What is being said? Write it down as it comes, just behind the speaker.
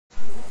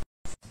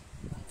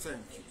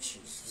Thank you,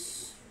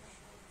 Jesus.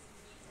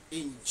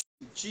 In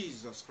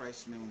Jesus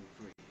Christ's name we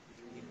pray.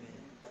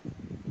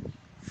 Amen.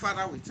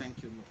 Father, we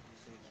thank you, Lord.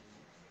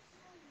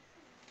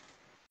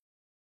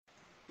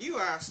 You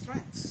are our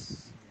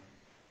strength.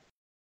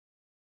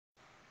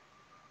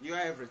 You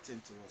are everything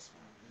to us,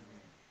 Father.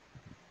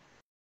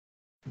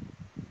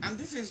 And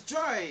this is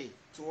joy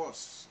to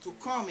us to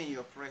come in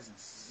your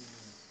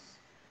presence.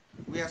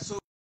 We are so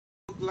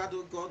glad,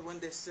 oh God, when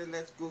they say,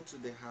 let's go to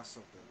the house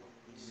of the Lord.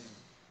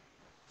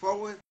 For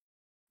with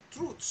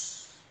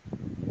truth,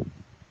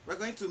 we're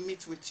going to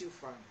meet with you,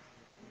 Father.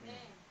 Amen.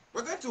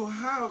 We're going to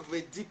have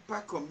a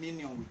deeper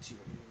communion with you.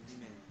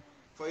 Amen.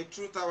 For in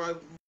truth, our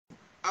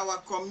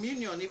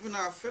communion, even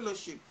our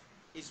fellowship,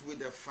 is with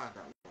the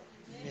Father.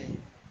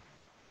 Amen.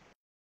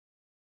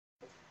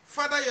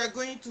 Father, you are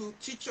going to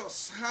teach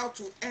us how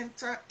to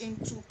enter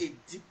into a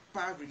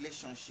deeper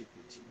relationship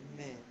with you.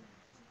 Amen.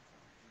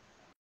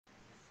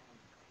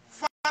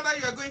 Father,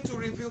 you are going to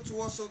reveal to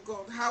us, oh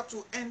God, how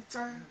to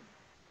enter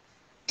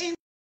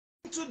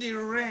into the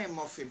realm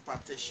of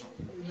impartation.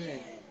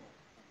 Amen.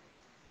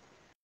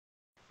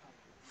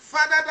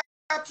 Father,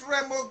 that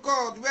realm, oh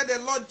God, where the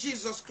Lord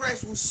Jesus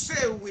Christ will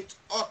say with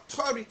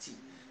authority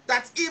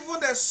that even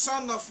the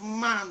Son of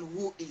Man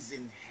who is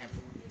in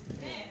heaven.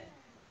 Amen.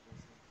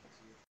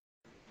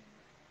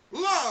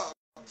 Lord,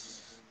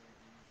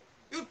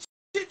 you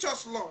teach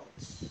us, Lord.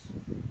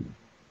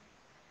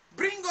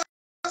 Bring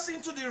us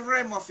into the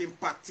realm of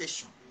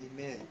impartation.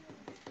 Amen.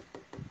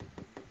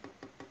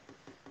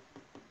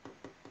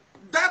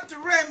 That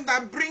realm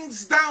that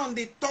brings down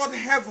the third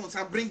heavens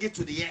and bring it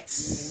to the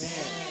earth.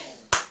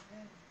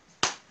 Amen.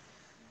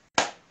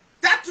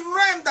 That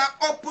realm that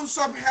opens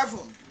up heaven.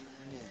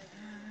 Amen.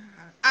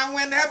 And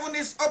when heaven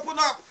is opened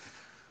up,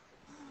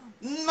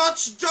 not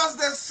just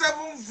the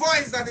seven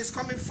voice that is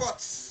coming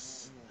forth.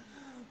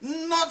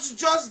 Not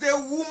just the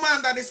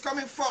woman that is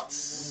coming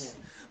forth, amen,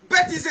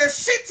 but it's a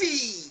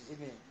city,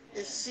 amen,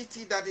 a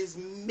city that is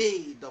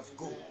made of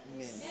gold.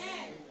 Amen.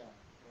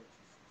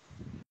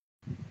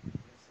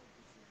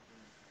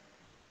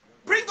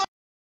 Bring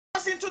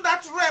us into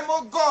that realm,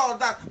 oh God,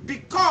 that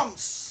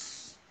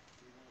becomes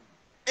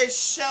a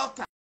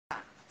shelter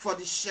for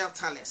the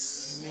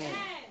shelterless. Amen.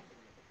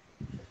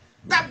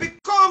 That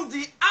becomes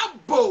the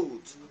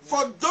abode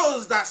for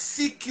those that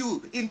seek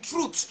you in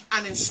truth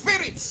and in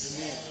spirit.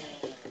 Amen.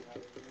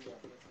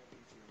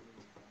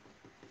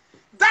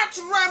 That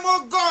realm,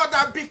 oh God,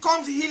 that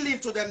becomes healing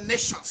to the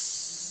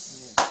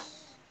nations.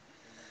 Yes.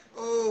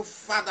 Oh,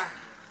 Father.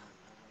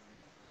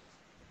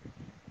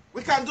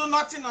 We can do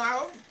nothing on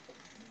our own.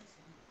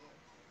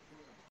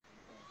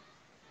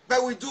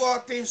 But we do all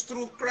things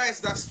through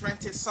Christ that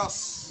strengthens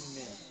us.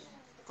 Amen.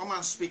 Come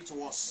and speak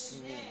to us.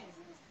 Amen.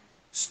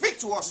 Speak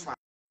to us, Father.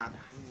 Amen.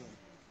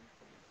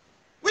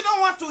 We don't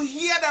want to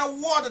hear the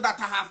word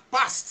that I have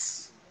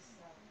passed.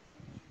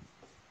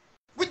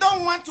 We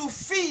don't want to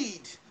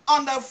feed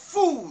on the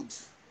food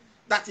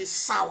that is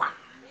sour.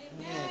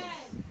 Amen.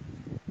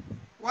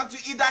 We want to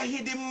eat that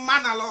hidden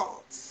manna,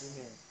 Lord.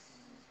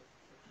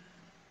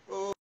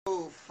 Amen.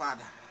 Oh,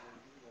 Father,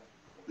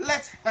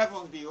 let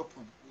heaven be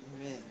open.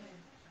 Amen.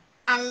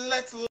 And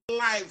let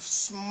life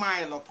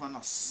smile upon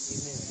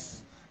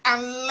us.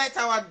 Amen. And let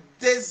our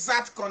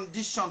desert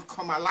condition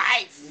come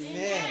alive.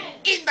 Amen.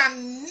 In the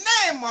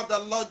name of the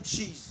Lord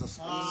Jesus.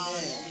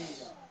 Amen.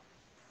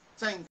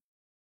 Thank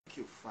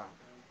you, Father.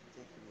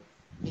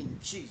 In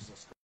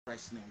Jesus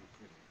Christ's name we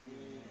pray.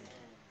 Amen.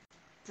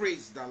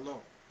 Praise the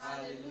Lord.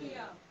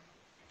 Hallelujah.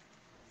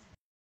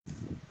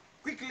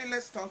 Quickly,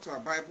 let's turn to our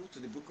Bible to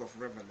the book of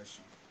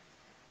Revelation.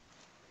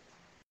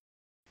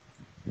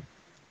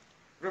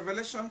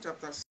 Revelation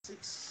chapter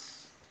 6.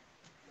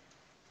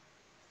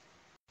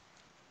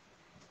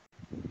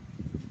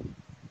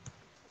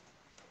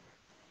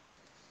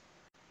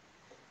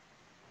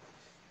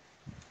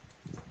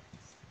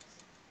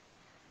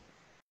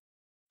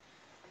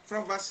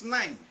 From verse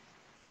 9.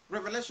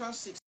 Revelation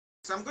 6.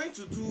 I'm going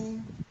to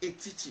do a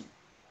teaching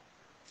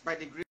by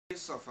the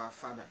grace of our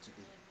Father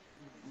today.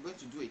 I'm going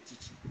to do a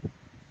teaching.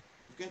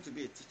 It's going to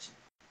be a teaching.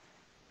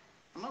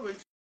 I'm not going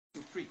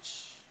to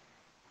preach.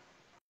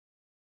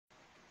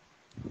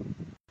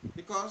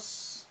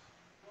 Because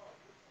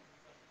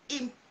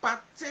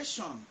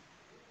impartation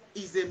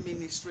is a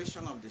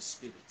ministration of the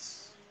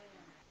Spirit.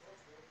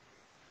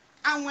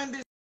 And when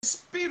the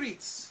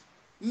Spirit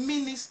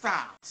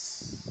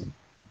ministers,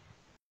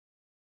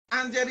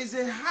 and there is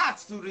a heart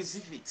to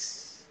receive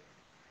it,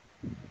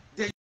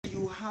 then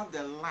you have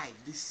the life,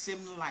 the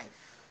same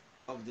life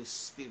of the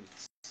Spirit.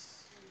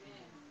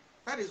 Amen.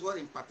 That is what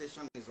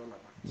impartation is all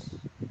about.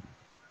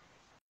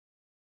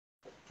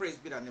 Praise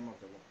be the name of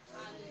the Lord.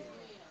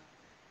 Hallelujah.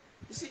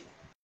 You see,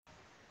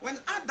 when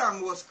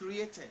Adam was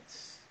created,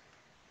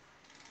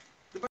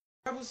 the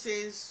Bible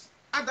says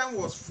Adam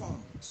was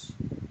formed.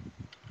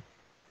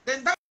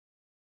 Then that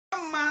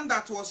man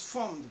that was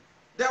formed,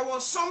 there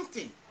was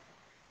something.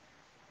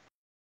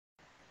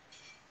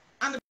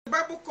 And the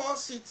Bible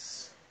calls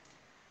it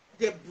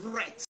the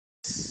breath.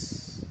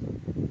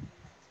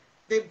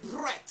 The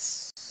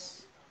breath.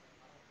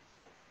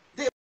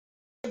 The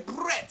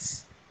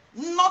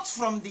not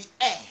from the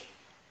air,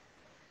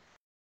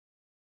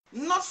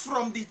 not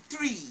from the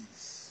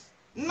trees,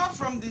 not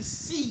from the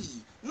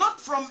sea, not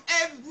from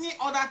any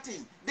other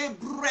thing. They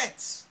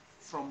breathed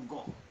from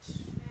God.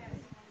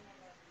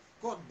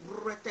 God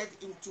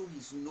breathed into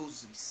his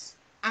nostrils,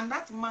 and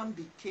that man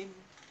became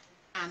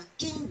an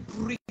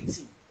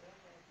inbreathing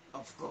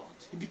of God.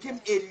 He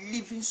became a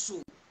living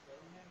soul.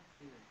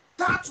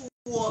 That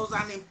was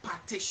an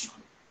impartation.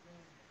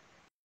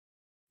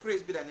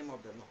 Praise be the name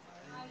of the Lord.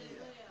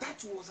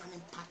 That was an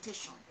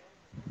impartation.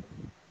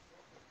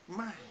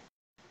 Man.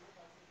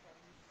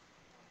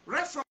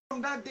 Right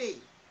from that day,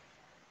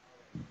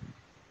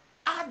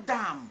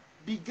 Adam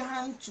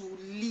began to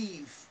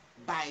live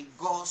by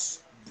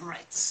God's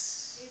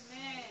breath.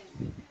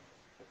 Amen.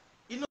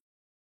 You know,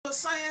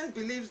 science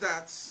believes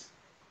that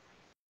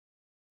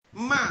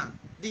man,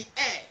 the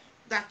air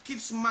that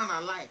keeps man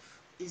alive,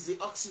 is the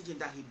oxygen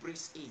that he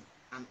breathes in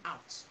and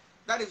out.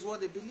 That is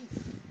what they believe.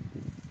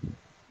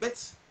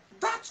 But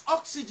that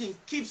oxygen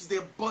keeps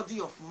the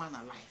body of man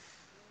alive.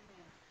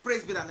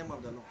 Praise be the name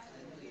of the Lord.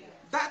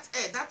 That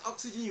air, that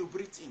oxygen you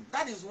breathe in,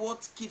 that is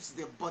what keeps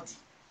the body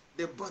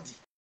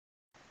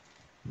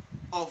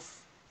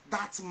of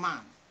that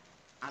man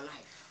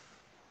alive.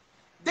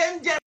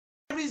 Then there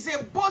is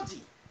a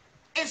body,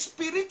 a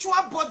spiritual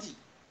body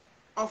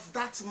of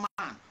that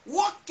man.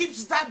 What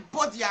keeps that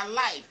body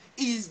alive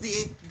is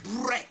the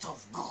breath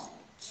of God.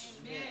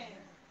 Amen.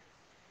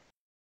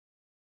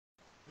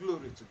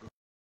 Glory to God.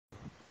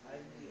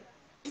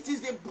 It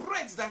is the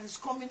breath that is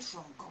coming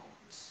from God.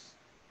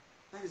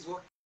 That is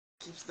what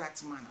keeps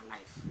that man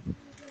alive.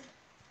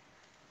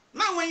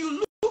 Now, when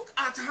you look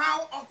at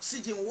how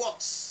oxygen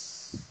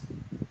works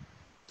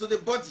to the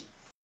body,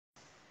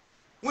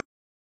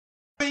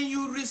 when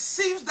you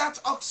receive that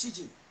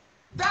oxygen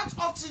that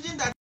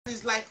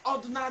is like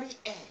ordinary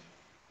air,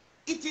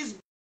 it is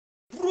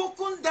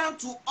broken down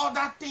to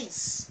other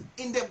things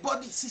in the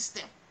body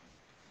system.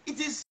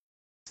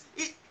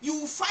 You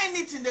will find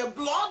it in the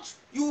blood,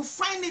 you will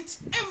find it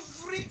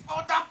every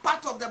other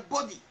part of the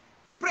body.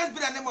 Praise be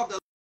the name of the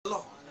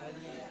Lord.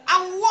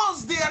 And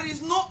once there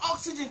is no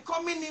oxygen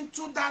coming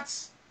into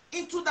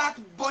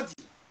that body,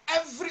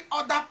 every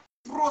other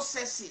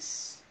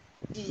processes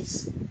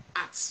is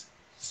at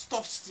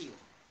stop still.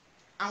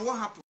 And what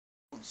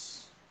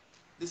happens?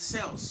 The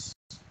cells,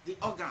 the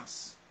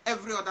organs,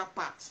 every other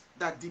part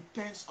that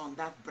depends on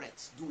that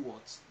breath do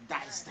what?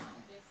 Dies down.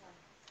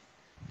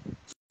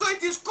 So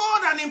it is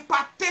called an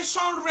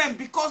impartation realm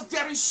because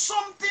there is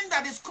something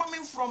that is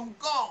coming from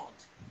God.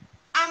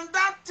 And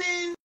that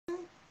thing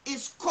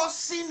is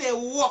causing a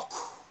work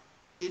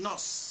in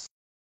us.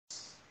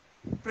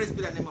 Praise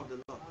be the name of the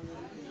Lord.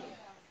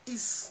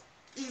 Is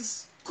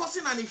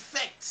causing an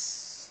effect.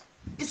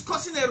 It's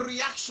causing a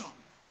reaction.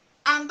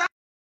 And that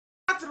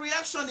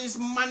reaction is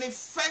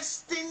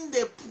manifesting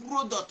the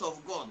product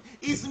of God.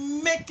 Is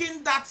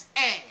making that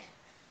air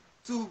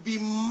to be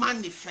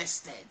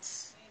manifested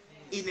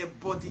in a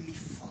bodily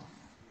form.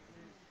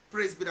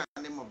 Praise be the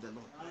name of the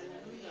Lord.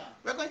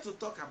 We're going to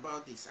talk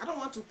about this. I don't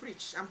want to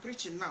preach. I'm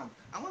preaching now.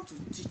 I want to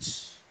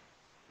teach.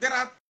 There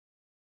are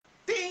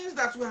things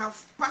that we have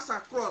passed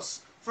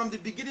across from the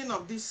beginning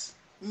of this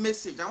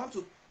message. I want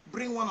to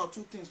bring one or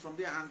two things from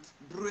there and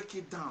break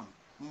it down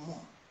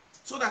more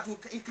so that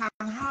it can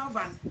have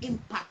an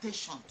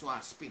impartation to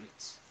our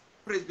spirits.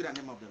 Praise be the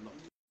name of the Lord.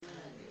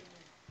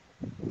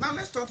 Now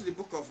let's turn to the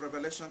book of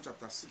Revelation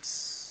chapter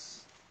 6.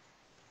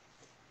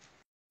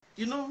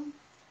 You know,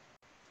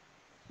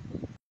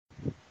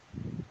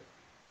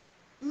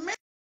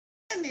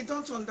 many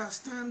don't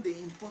understand the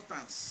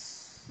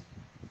importance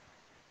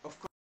of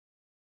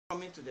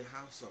coming to the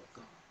house of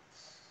God.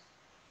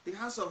 The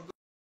house of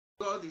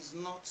God is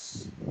not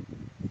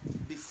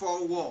the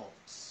four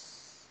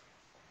walls.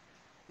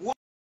 What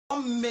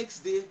makes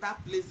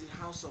that place the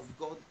house of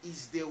God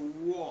is the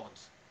word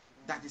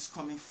that is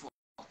coming forth.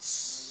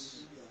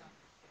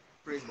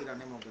 Praise be the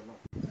name of the Lord.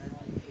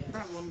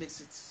 That's what makes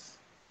it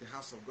the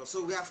house of God.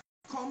 So we have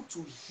come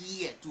to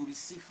hear, to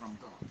receive from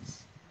God.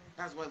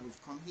 That's why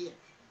we've come here.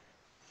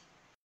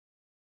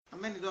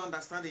 And many don't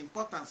understand the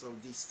importance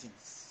of these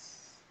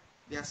things.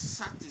 They are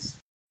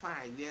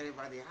satisfied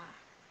wherever they are.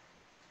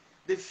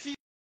 They feel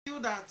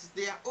that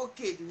they are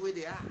okay the way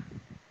they are.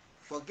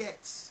 Forget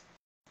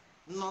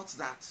not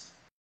that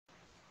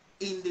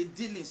in the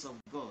dealings of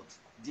God,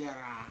 there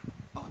are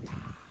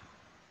other.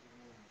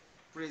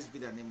 Praise be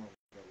the name of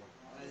the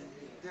Lord.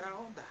 There are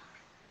other.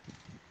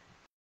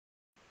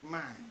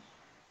 Man.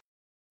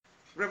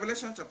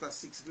 Revelation chapter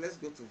 6, let's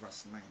go to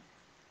verse 9.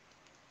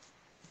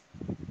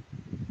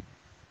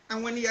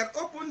 And when he had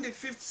opened the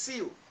fifth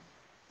seal,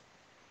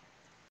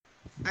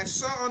 I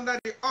saw under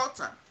the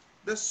altar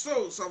the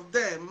souls of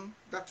them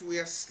that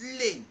were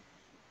slain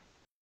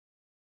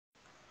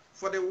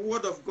for the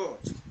word of God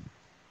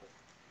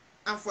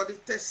and for the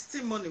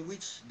testimony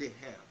which they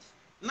held.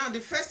 Now the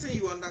first thing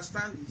you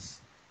understand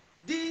is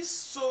these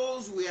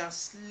souls were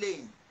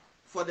slain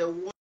for the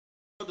word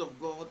of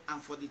God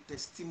and for the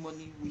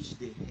testimony which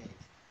they held.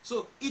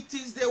 So it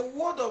is the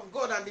word of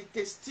God and the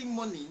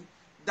testimony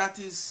that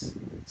is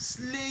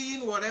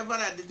slaying whatever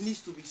that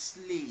needs to be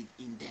slayed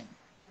in them.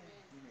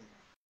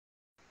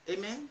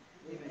 Amen?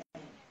 Amen.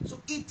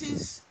 So it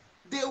is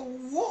the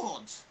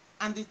word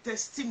and the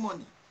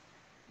testimony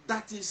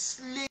that is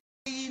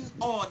slaying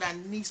all that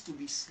needs to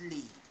be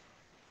slain.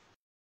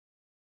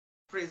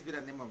 Praise be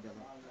the name of the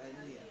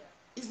Lord.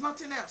 It's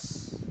nothing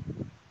else.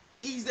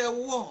 It's the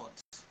word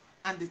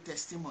and the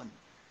testimony.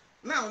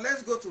 Now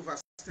let's go to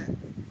verse 10.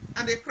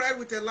 And they cried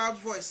with a loud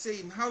voice,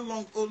 saying, How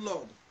long, O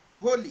Lord,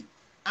 holy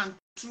and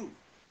true,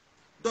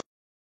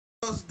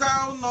 dost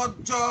thou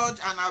not judge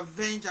and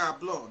avenge our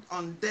blood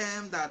on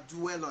them that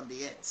dwell on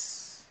the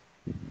earth?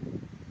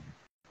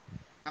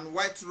 And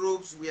white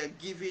robes were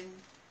given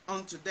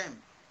unto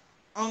them,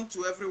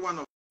 unto every one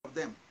of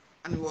them.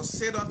 And it was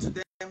said unto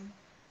them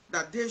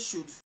that they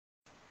should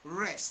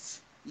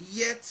rest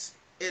yet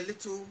a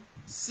little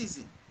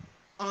season,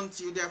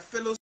 until their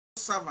fellow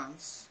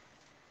servants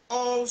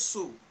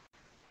also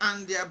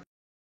and their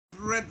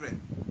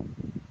brethren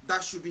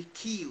that should be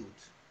killed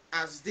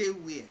as they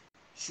were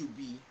should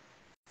be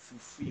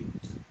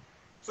fulfilled.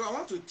 So I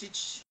want to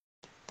teach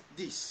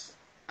this,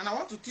 and I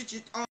want to teach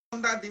it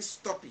under this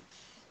topic,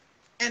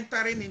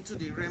 entering into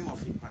the realm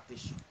of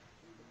impartation.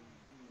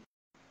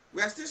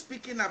 We are still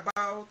speaking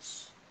about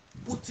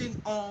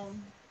putting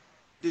on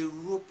the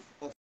robe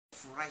of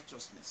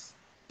righteousness.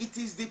 It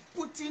is the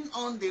putting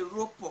on the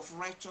robe of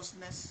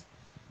righteousness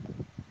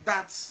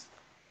that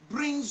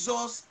brings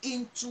us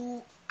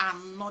into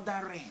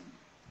another realm,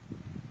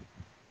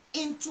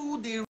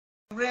 into the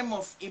realm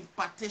of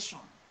impartation,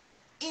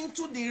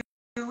 into the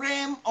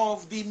realm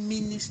of the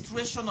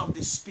ministration of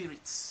the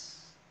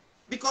spirits,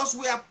 because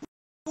we are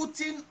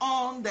putting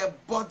on the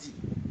body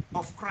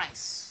of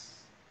Christ.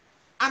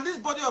 And this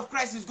body of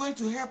Christ is going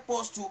to help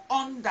us to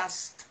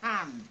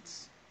understand.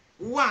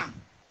 One,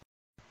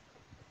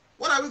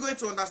 what are we going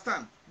to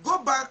understand? Go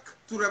back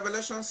to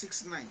Revelation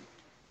 6:9.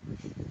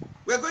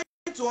 We're going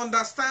to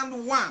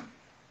understand, one,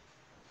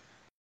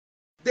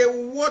 the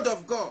word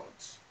of God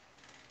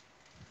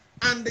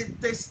and the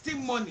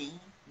testimony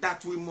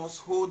that we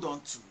must hold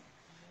on to.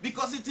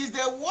 Because it is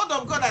the word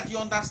of God that you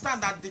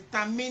understand that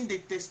determines the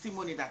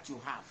testimony that you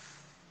have.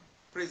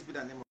 Praise be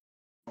the name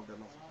of the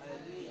Lord.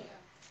 Hallelujah.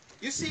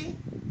 You see,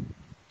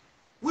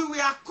 we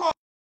were called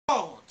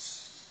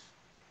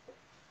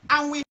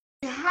and we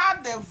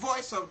heard the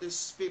voice of the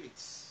Spirit.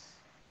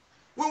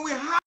 When we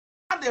heard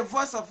the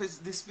voice of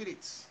the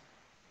Spirit,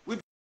 we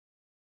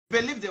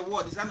believed the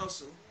word. Is that not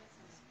so?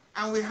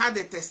 And we had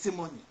the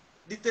testimony.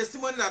 The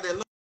testimony that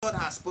the Lord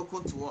has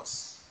spoken to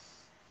us.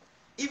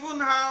 Even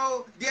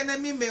how the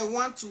enemy may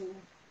want to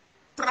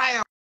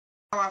try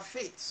our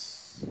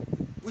faith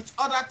with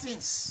other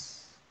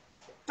things.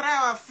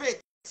 Try our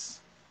faith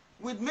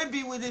with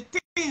maybe with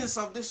the things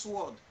of this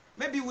world.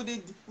 Maybe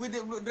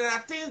there are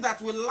things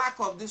that we lack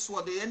of this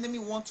world. The enemy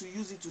wants to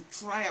use it to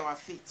try our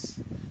faith.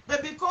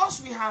 But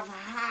because we have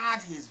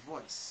heard his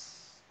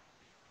voice,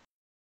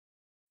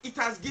 it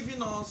has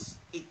given us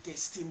a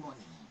testimony.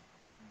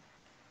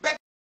 But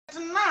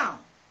now,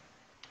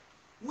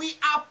 we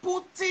are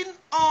putting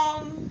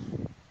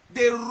on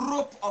the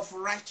robe of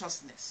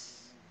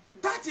righteousness.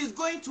 That is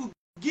going to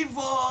give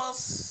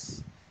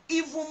us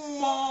even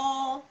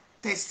more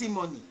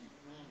testimony.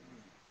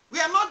 We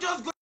are not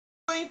just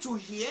going to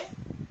hear,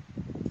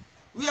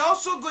 we are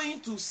also going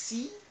to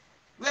see,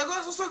 we are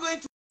also going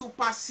to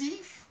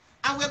perceive,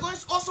 and we are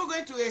also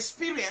going to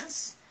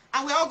experience,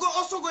 and we are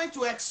also going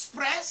to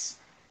express,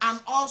 and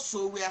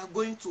also we are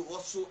going to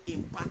also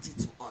impart it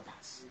to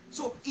others.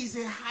 So it's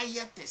a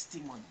higher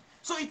testimony.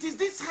 So it is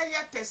this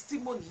higher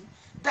testimony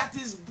that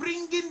is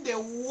bringing the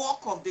work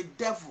of the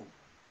devil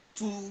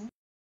to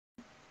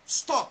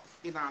stop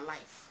in our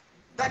life.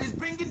 That is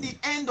bringing the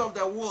end of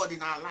the world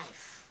in our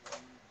life.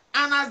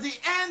 And as the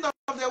end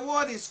of the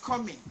world is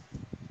coming,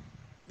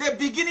 the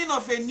beginning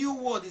of a new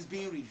world is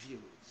being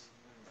revealed.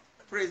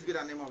 Praise be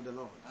the name of the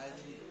Lord.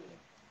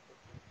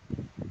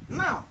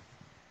 Now,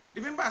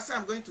 remember I said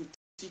I'm going to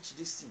teach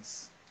these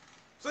things.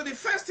 So the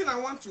first thing I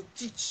want to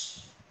teach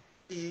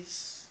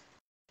is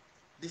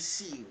the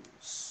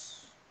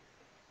seals.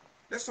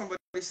 Let somebody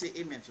say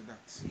amen to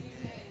that.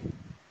 Amen.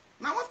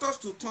 Now I want us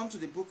to turn to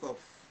the book of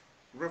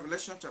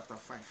Revelation chapter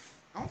 5.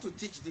 I want to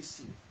teach this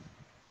seal,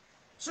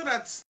 so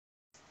that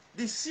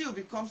the seal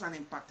becomes an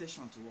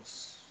impartation to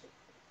us.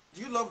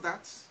 Do you love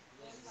that?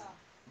 Yes, sir.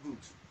 Good.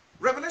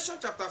 Revelation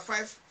chapter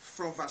 5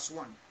 from verse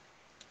 1.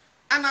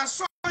 And I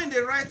saw in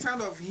the right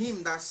hand of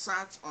him that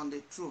sat on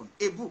the throne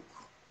a book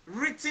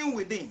written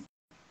within,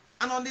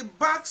 and on the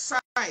back side.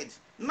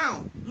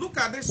 Now, look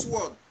at this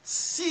word,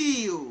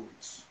 sealed.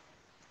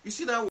 You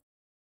see that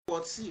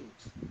word, sealed?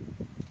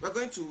 We're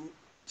going to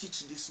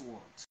teach this word.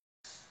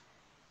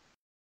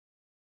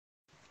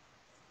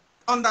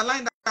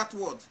 Underline that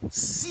word,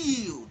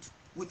 sealed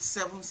with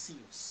 7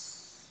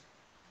 seals.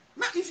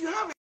 Now, if you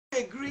have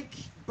a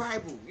Greek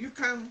Bible, you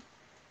can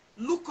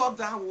look up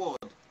that word,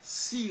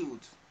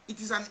 sealed.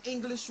 It is an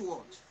English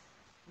word.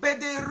 But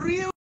the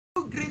real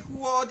Greek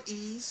word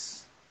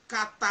is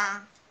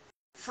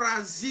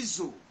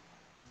kataphrazizo.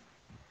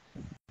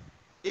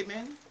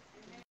 Amen?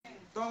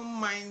 Don't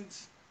mind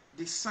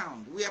the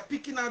sound. We are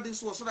picking out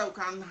this word so that we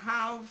can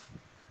have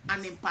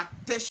an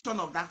impartation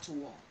of that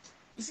word.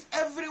 You see,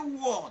 every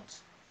word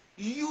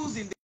used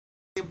in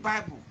the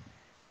Bible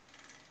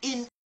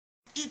in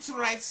its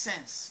right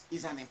sense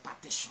is an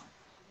impartation.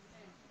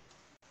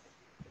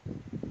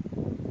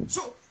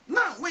 So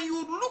now when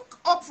you look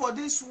up for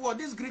this word,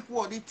 this Greek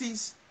word, it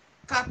is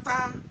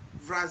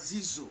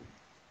katavrazizo.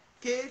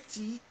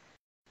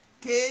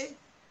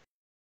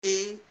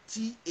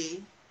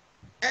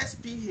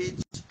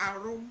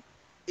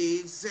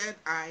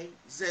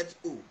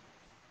 K-T-A-S-P-H-R-A-Z-I-Z-O.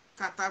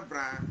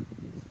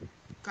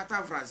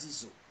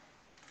 Katavrazizo.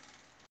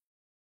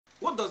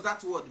 What does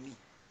that word mean?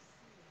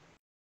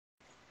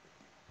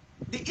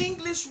 The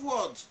English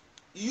word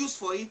used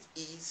for it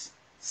is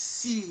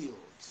sealed.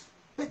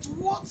 But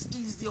what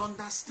is the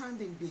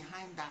understanding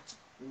behind that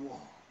word?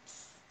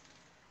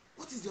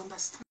 What is the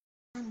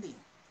understanding?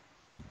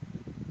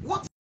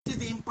 What is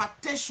the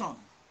impartation?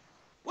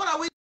 What are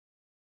we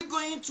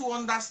going to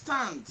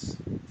understand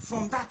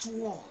from that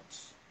word?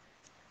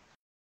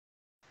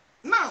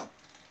 Now,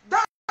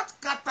 that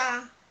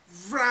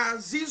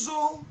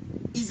katavrazizo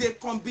is a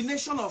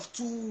combination of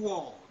two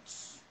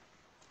words.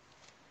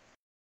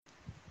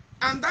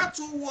 And that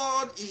two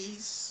word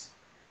is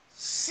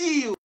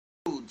sealed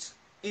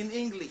in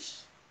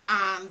English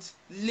and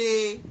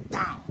lay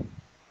down.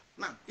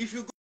 Now, if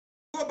you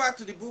go back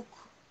to the book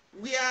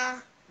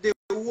where the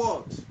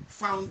word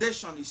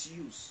foundation is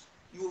used,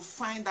 you will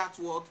find that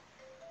word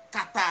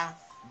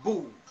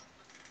katabo.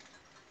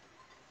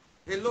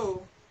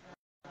 Hello?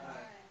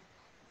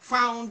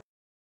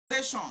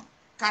 Foundation,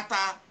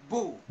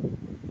 katabo.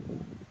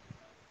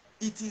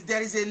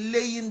 There is a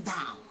laying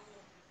down.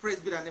 Praise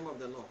be the name of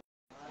the Lord.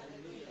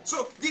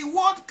 So the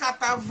word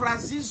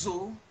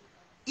katavrazizo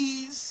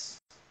is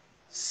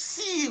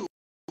sealed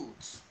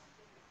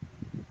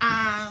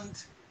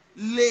and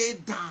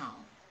laid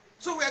down.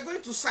 So we are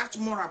going to search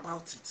more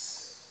about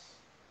it.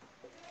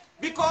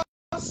 Because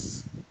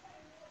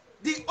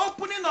the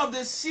opening of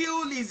the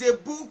seal is a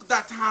book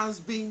that has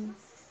been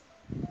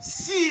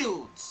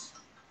sealed,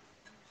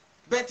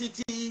 but it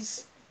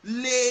is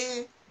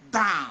laid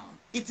down.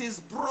 It is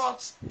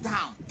brought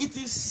down. It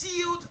is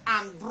sealed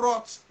and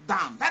brought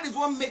down. That is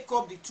what makes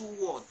up the two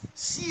words,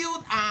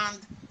 sealed and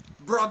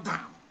brought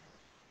down.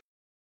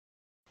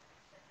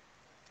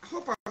 I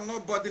hope I'm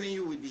not bothering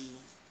you with the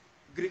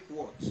Greek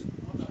words.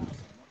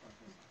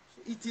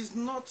 It is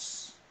not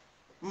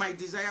my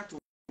desire to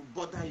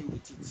bother you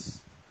with it.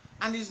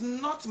 And it's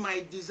not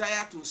my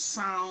desire to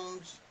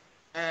sound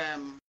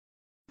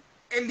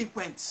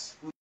eloquent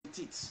with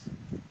it.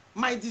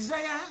 My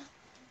desire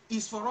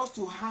is for us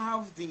to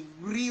have the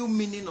real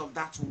meaning of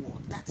that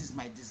word. That is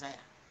my desire.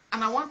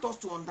 And I want us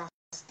to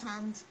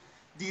understand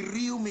the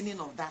real meaning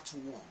of that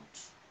word.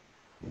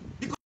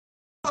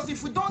 Because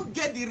if we don't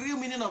get the real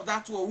meaning of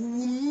that word, we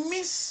will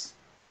miss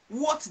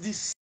what the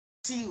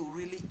seal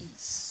really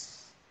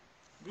is.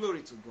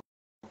 Glory to God.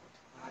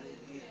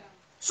 Hallelujah.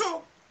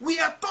 So, we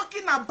are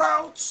talking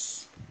about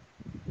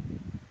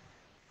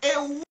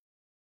a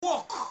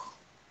work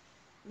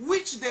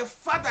which the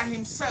Father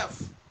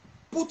himself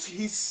put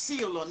his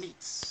seal on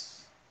it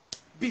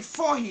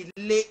before he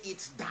lay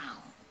it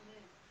down.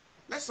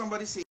 Let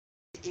somebody say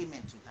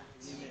amen to that.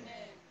 Amen.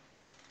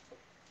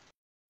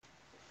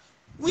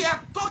 We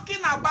are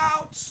talking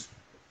about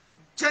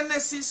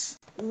Genesis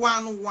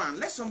 1:1.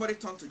 Let somebody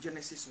turn to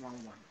Genesis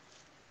 1:1.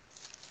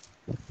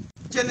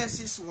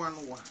 Genesis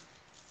 1:1.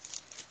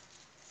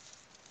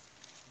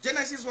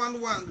 Genesis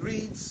 1:1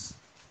 reads,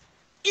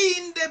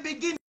 "In the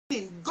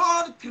beginning,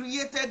 God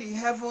created the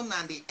heaven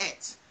and the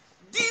earth."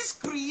 This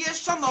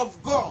creation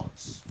of God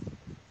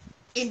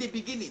in the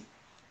beginning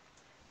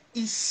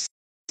is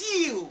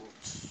sealed.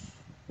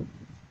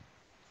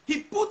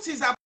 He puts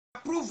his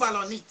approval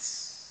on it.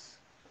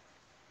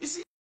 You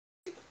see,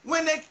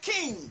 when a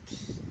king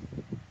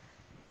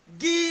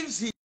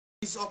gives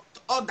his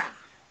order,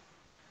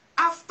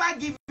 after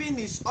giving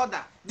his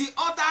order, the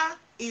order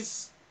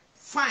is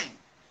fine.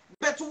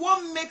 But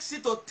what makes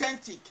it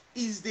authentic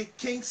is the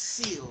king's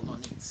seal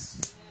on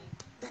it.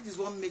 That is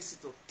what makes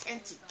it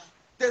authentic.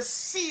 The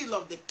seal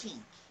of the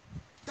king.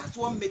 That's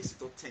what makes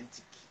it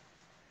authentic.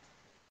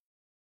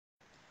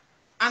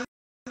 And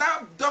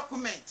that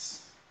document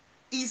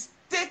is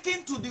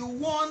taken to the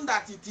one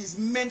that it is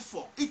meant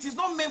for. It is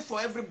not meant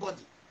for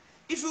everybody.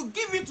 If you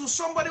give it to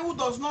somebody who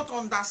does not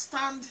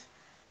understand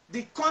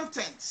the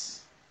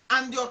contents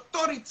and the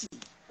authority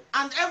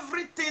and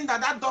everything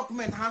that that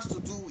document has to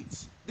do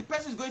with, the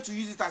person is going to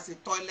use it as a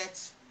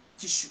toilet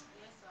tissue.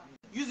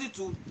 Use it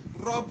to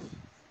rub,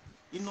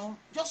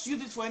 just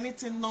use it for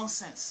anything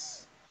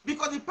nonsense.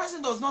 Because the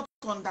person does not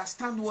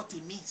understand what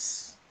it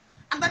means.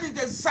 And that is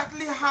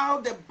exactly how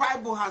the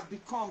Bible has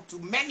become to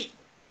many.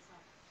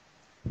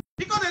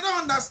 Because they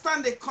don't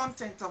understand the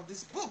content of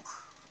this book.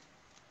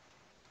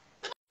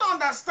 They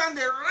don't understand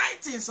the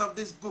writings of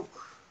this book.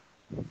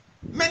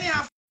 Many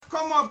have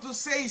come up to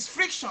say it's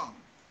friction.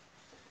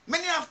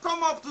 Many have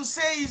come up to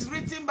say it's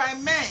written by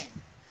men.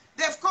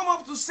 They've come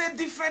up to say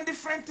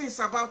different things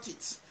about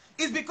it.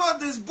 is because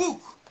this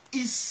book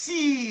is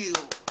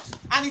sealed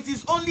and it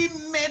is only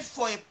made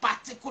for a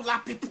particular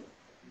people.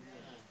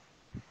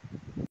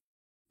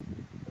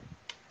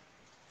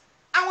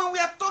 And when we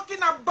are talking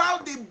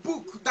about the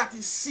book that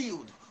is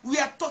sealed, we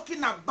are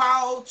talking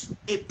about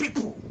a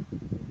people.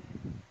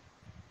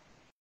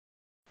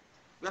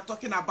 We are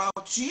talking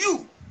about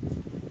you.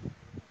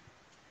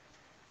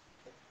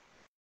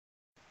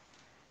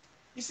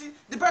 You see,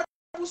 the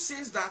Bible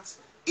says that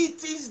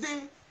it is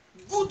the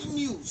good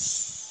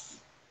news.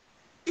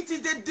 It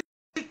is the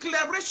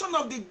declaration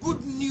of the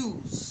good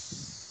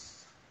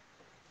news.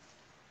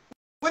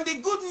 When the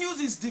good news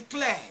is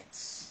declared,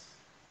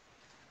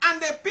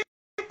 and the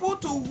people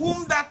to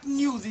whom that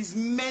news is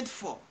meant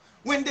for,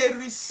 when they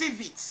receive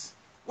it,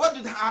 what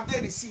have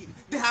they received?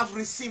 They have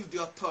received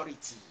the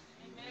authority.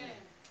 Amen.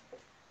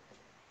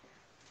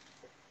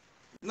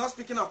 Not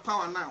speaking of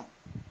power now.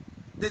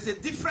 There's a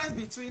difference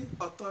between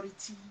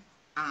authority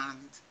and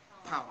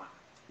power.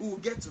 We will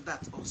get to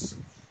that also.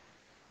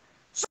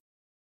 So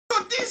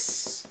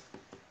this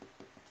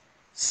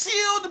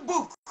sealed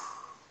book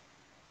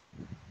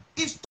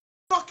is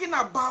talking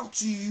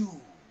about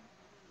you.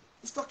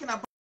 It's talking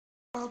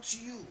about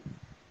you.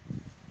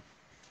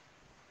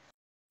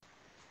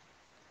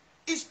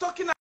 It's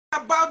talking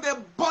about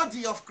the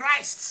body of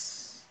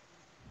Christ.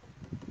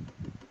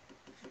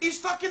 It's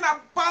talking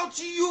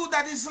about you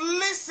that is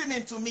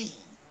listening to me.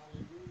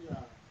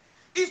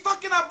 He's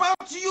talking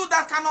about you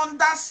that can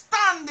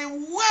understand the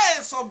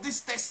ways of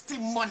this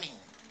testimony.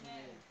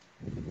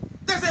 Amen.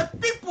 There's a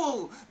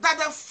people that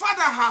the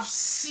Father have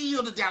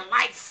sealed their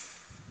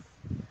life.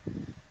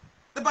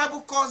 The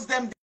Bible calls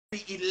them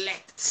the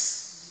elect.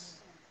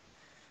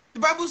 The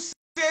Bible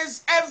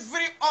says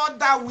every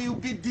other will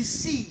be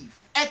deceived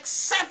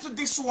except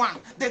this one.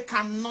 They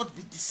cannot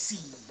be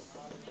deceived.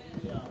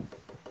 Amen.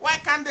 Why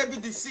can't they be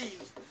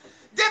deceived?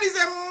 There is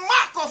a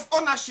mark of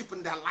ownership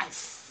in their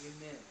life.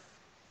 Amen.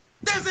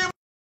 There's a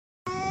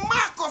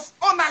mark of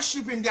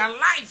ownership in their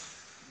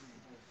life.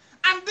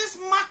 And this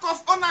mark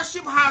of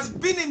ownership has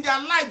been in their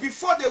life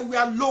before they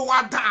were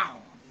lower down.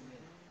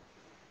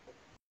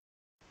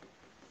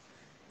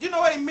 Do you know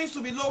what it means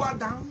to be lower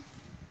down?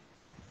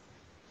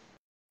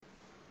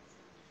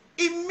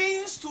 It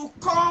means to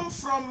come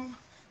from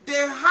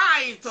the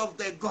height of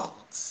the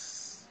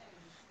gods,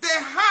 the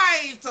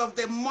height of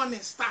the morning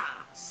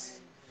stars,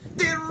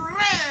 the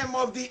realm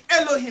of the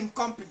Elohim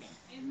company.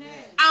 Amen.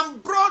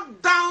 And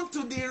brought down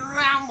to the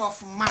realm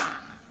of man.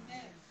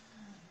 Amen.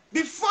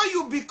 Before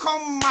you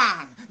become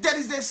man, there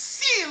is a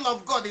seal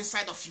of God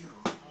inside of you.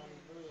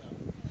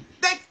 Hallelujah.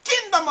 The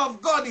kingdom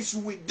of God is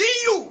within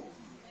you. Amen.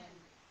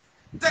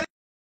 There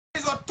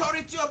is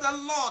authority of the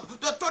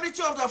Lord, the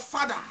authority of the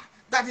Father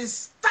that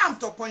is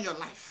stamped upon your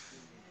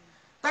life.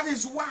 That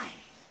is why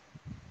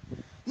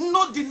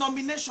no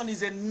denomination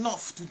is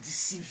enough to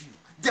deceive you.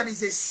 There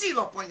is a seal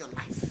upon your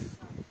life.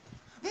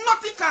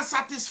 Nothing can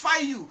satisfy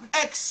you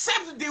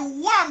except the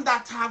one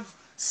that have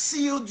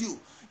sealed you.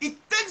 It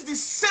takes the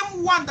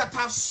same one that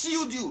have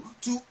sealed you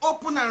to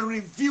open and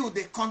reveal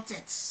the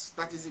contents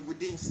that is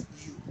within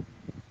you.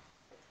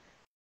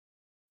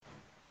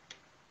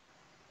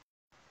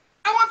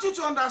 I want you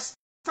to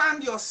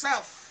understand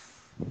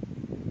yourself.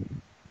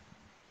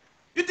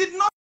 You did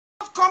not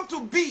come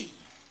to be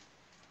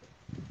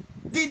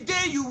the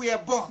day you were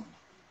born.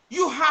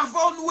 You have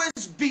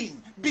always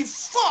been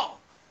before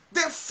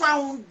the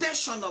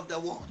foundation of the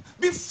world,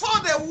 before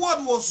the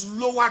world was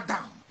lower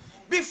down,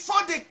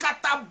 before the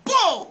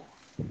catapult,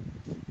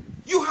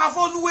 you have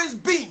always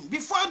been.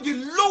 Before the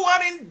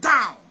lowering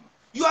down,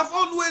 you have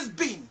always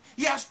been.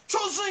 He has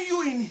chosen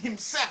you in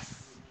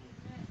himself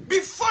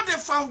before the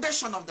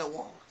foundation of the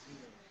world.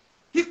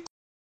 He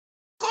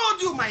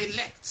called you my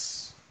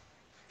elect.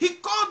 He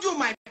called you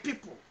my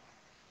people.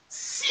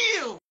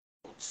 Sealed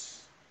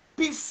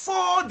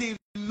before the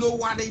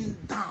lowering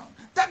down.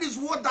 That is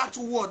what that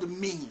word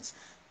means.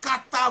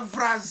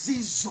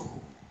 Katavrazizo.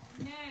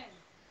 Amen.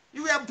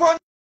 You were born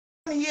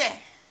here.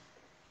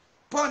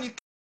 Born, you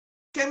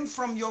came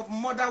from your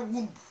mother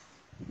womb.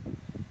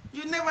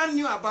 You never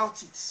knew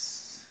about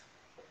it.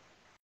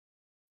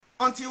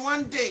 Until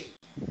one day,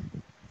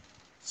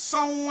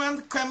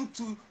 someone came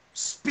to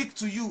speak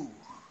to you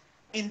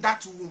in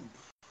that womb.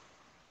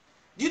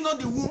 Do you know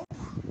the womb?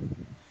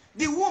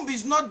 The womb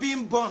is not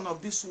being born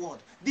of this world.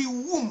 The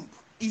womb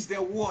is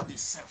the word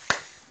itself.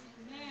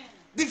 Amen.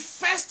 The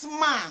first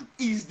man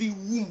is the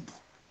womb.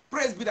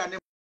 Praise be the name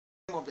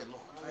of the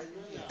Lord.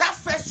 Hallelujah. That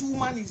first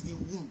woman is the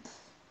womb.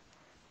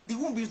 The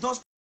womb is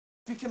not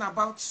speaking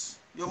about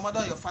your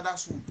mother or your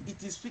father's womb.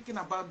 It is speaking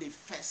about the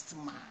first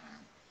man,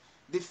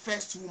 the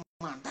first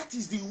woman. That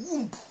is the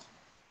womb.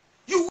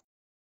 You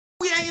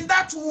were in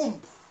that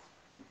womb.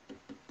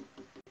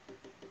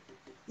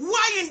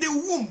 Why in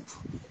the womb?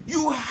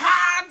 You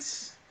had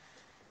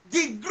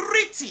the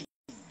greeting.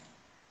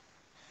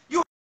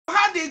 You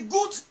had a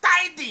good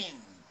tiding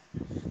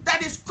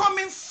that is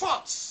coming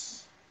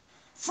forth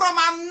from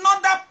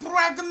another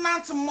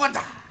pregnant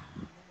mother.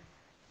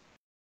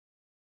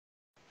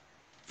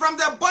 From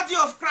the body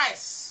of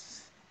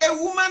Christ, A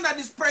woman that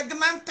is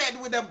pregnanted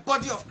with the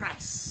body of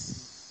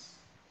Christ.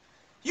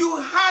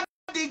 You had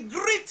the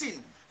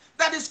greeting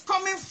that is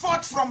coming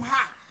forth from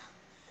her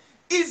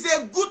is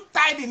a good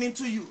tidings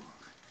into you.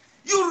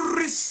 You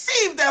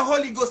receive the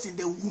Holy Ghost in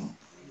the womb.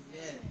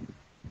 Amen.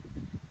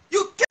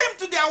 You came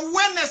to the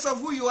awareness of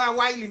who you are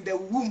while in the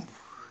womb.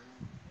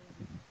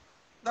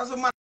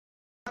 Doesn't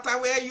matter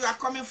where you are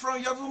coming from.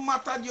 It doesn't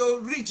matter your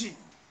region.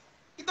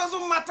 It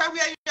doesn't matter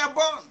where you are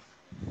born.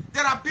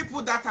 There are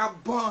people that are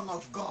born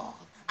of God,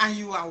 and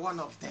you are one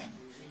of them.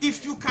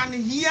 If you can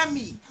hear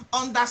me,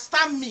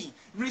 understand me,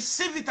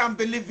 receive it and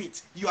believe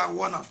it, you are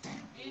one of them.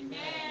 Amen.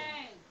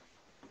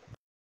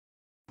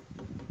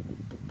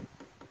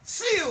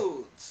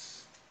 Sealed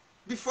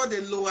before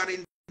the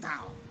lowering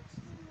down.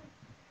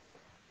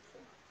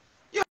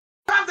 You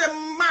have the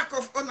mark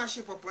of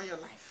ownership upon your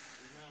life.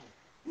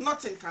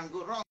 Nothing can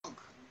go wrong.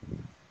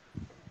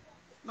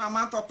 No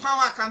amount of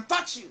power can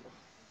touch you.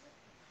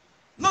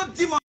 No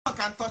demon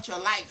can touch your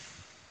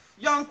life.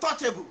 You're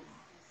untouchable.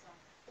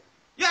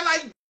 You're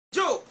like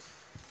Job.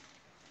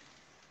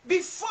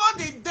 Before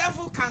the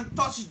devil can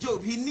touch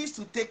Job, he needs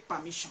to take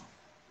permission.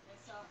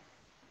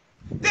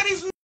 There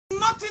is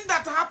nothing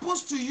that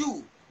happens to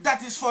you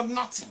that is for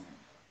nothing.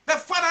 The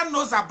Father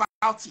knows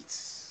about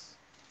it.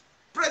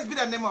 Praise be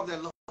the name of the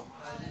Lord.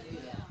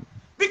 Hallelujah.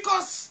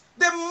 Because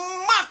the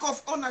mark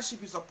of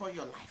ownership is upon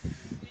your life.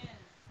 Amen.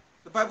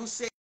 The Bible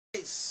says,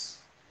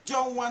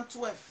 John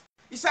 1:12,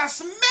 it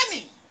says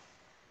many.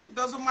 It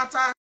doesn't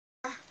matter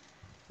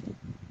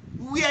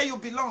where you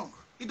belong.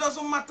 It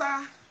doesn't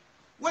matter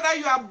whether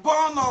you are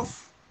born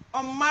of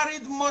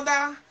unmarried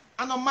mother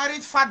and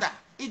unmarried father.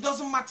 It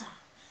doesn't matter.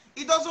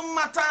 It doesn't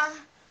matter.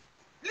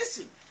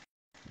 Listen,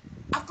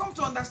 I've come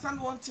to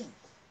understand one thing.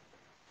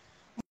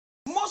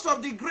 Most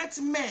of the great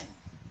men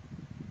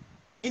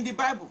in the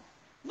Bible,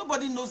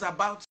 nobody knows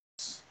about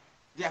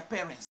their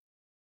parents.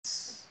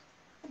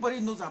 Nobody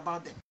knows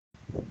about them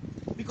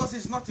because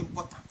it's not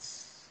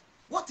important.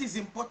 What is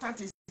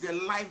important is the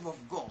life of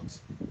God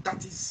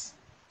that is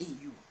in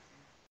you.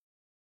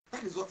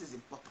 That is what is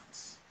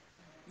important.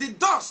 The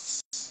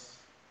dust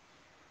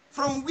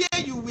from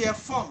where you were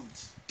formed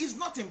is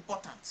not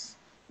important.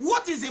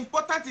 What is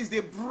important is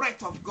the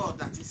breath of God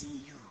that is in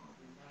you.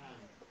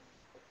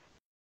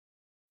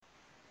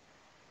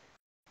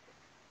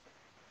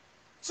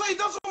 So it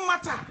doesn't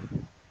matter.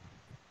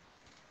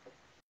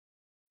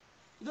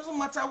 It doesn't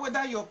matter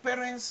whether your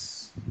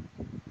parents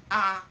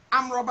are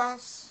armed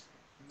robbers,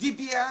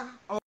 Dibia,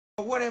 or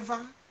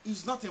whatever.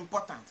 It's not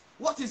important.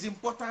 What is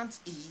important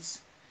is,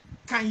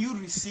 can you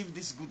receive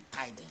this good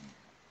tidings?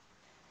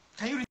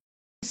 Can you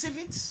receive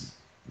it?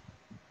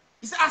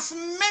 It's as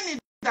many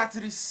that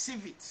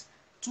receive it,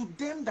 to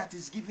them that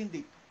is given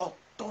the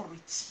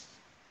authority.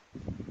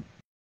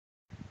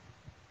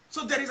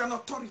 So there is an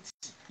authority.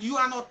 You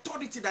are an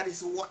authority that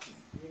is working.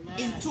 Amen.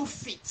 In 2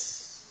 feet.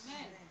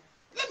 Amen.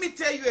 Let me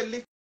tell you a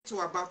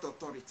little about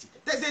authority.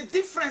 There's a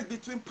difference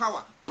between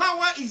power.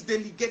 Power is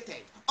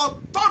delegated.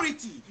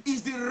 Authority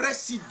is the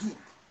residue.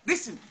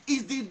 Listen,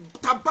 is the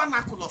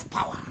tabernacle of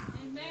power.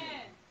 Amen.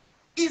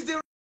 Is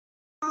the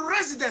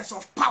residence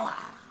of power.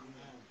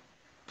 Amen.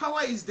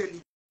 Power is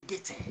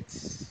delegated.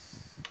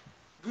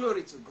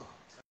 Glory to God.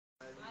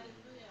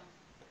 Hallelujah.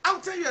 I'll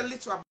tell you a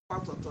little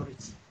about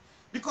authority,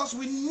 because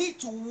we need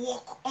to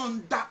walk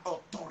under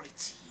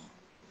authority.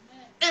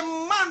 Amen.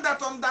 A man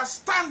that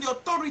understands the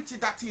authority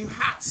that he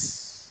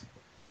has,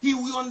 he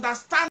will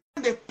understand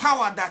the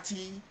power that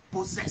he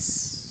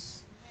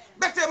possesses.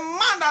 But a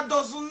man that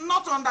does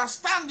not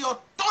understand the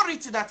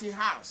authority that he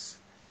has,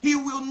 he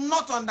will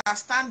not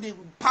understand the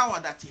power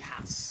that he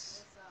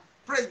has.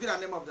 Praise be the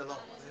name of the Lord.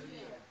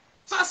 Hallelujah.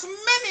 So as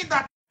many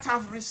that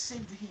have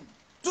received him,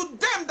 to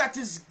them that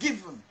is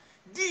given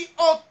the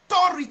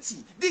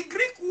authority. The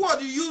Greek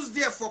word used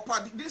there for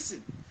power,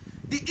 listen,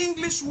 the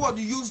English word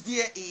used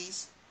there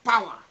is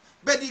power,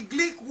 but the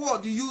Greek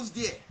word used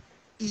there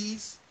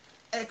is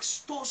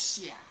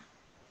exousia.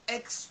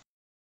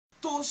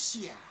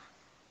 Exousia.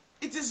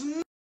 It is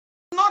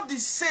not the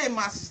same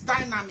as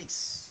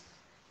dynamics.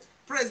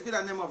 Praise be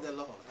the name of the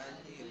Lord.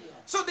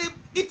 So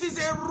it is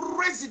a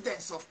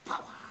residence of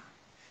power.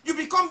 You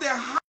become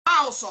the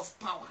house of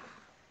power.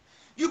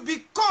 You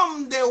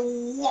become the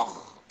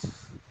word.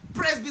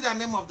 Praise be the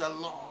name of the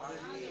Lord.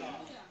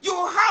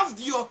 You have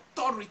the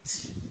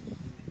authority.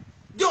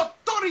 The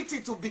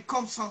authority to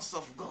become sons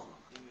of God.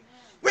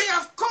 We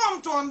have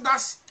come to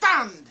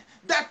understand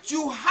that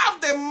you have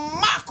the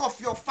mark of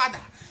your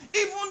father.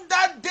 Even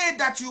that day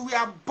that you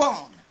were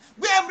born,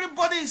 where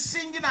everybody is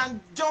singing and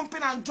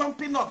jumping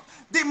up,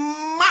 the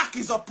mark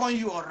is upon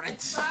you already.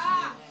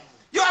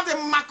 You have the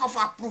mark of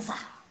approval.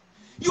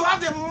 You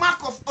have the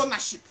mark of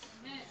ownership.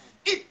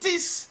 It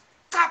is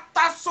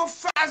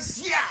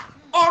catastrophasia,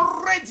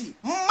 already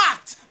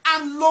marked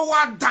and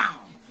lowered down.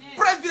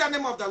 Praise be the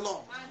name of the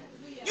Lord.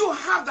 You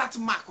have that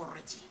mark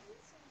already.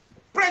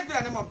 Praise be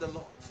the name of the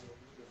Lord.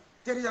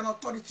 There is an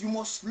authority. You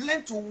must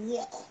learn to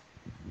walk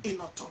in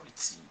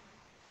authority.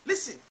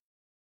 Listen,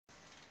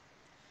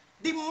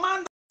 the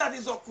man that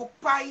is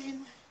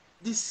occupying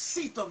the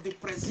seat of the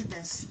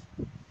presidency.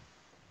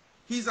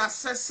 He's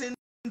assessing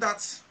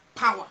that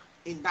power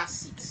in that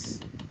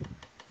seat.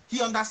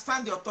 He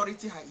understands the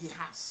authority he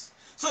has.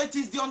 So it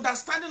is the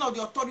understanding of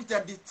the authority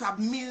that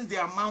determines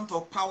the amount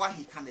of power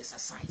he can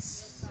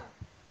exercise.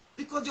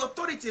 Because the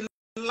authority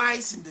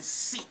lies in the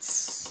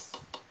seats.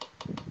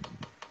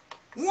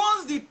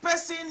 Once the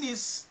person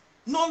is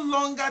no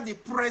longer the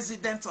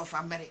president of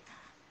America,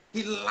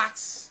 he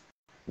lacks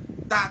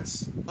that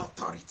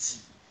authority.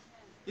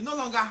 He no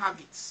longer has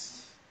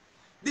it.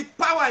 The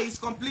power is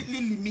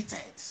completely limited.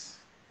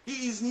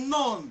 He is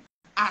known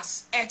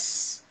as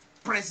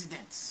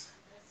ex-president.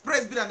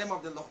 Praise be the name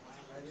of the Lord.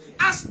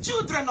 As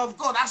children of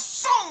God, as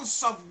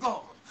sons of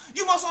God,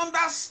 you must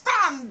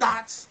understand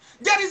that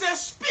there is a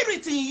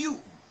spirit in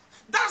you.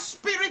 That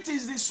spirit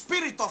is the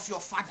spirit of your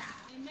father.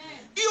 Amen.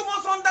 You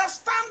must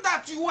understand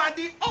that you are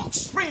the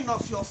offspring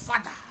of your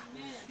father.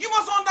 Amen. You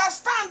must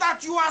understand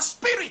that you are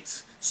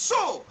spirit,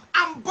 soul,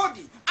 and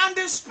body. And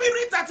the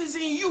spirit that is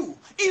in you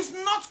is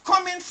not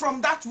coming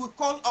from that we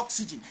call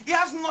oxygen. It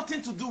has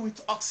nothing to do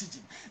with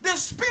oxygen. The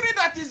spirit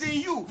that is in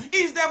you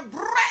is the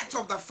breath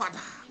of the Father.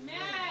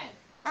 Amen.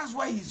 That's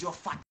why he's your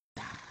Father.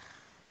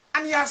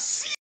 And he has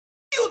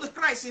sealed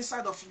Christ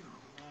inside of you.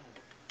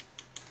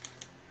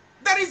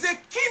 There is a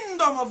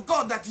kingdom of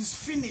God that is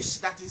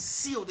finished, that is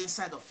sealed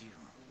inside of you.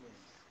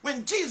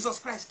 When Jesus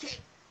Christ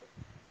came,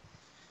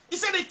 he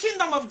said the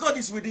kingdom of God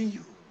is within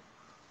you.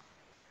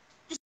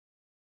 He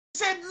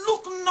said,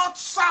 look not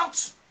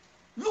south,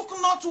 look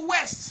not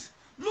west,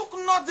 look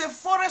not the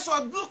forest, or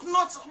look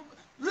not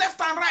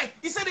left and right.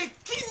 He said the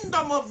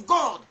kingdom of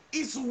God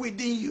is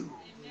within you.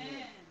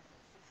 Amen.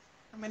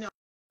 How many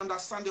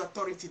understand the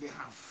authority they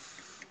have?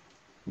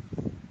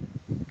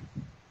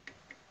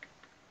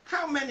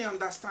 How many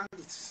understand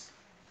it?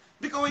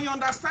 Because when you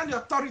understand the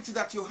authority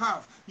that you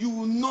have, you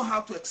will know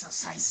how to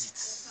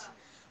exercise it.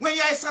 When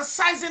you are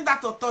exercising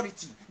that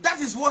authority,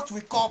 that is what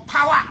we call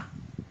power.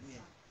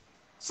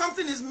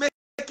 Something is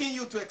making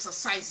you to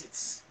exercise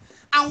it.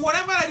 And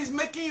whatever that is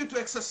making you to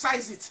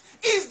exercise it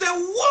is the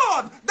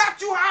word that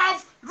you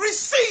have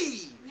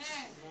received.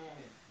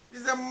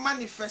 It's a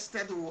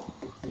manifested word.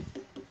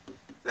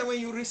 Then when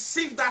you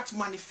receive that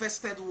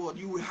manifested word,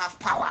 you will have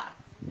power.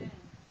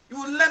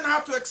 You will learn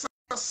how to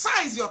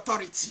exercise your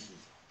authority.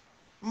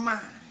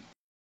 Man,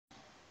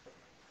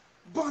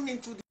 born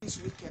into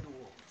this wicked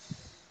world,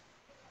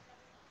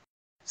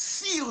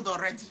 sealed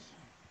already,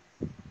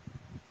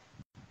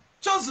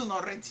 chosen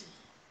already,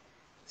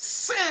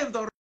 saved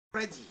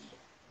already.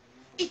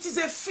 It is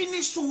a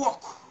finished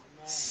work,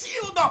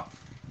 sealed up.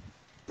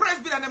 Praise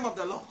be the name of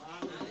the Lord.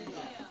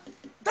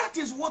 That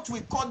is what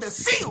we call the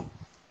seal.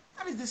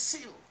 That is the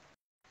seal.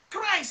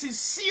 Christ is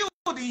sealed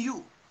in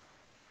you.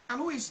 And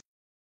who is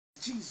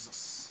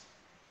Jesus?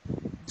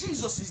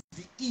 Jesus is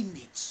the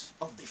image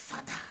of the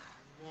Father.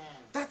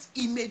 That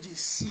image is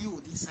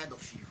sealed inside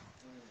of you.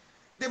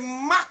 The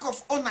mark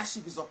of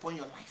ownership is upon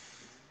your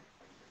life.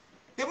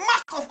 The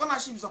mark of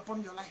ownership is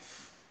upon your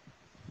life.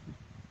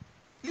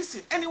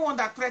 Listen, anyone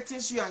that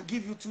threatens you and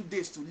give you 2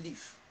 days to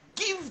live,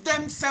 give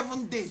them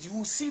 7 days. You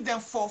will see them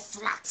fall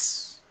flat.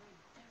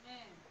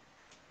 Amen.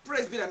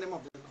 Praise be the name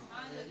of the Lord.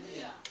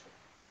 Hallelujah.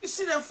 You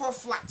see them fall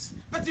flat.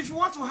 But if you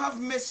want to have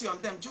mercy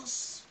on them,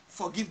 just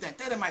forgive them.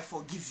 Tell them, I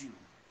forgive you.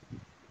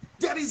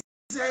 There is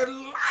a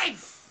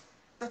life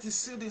that is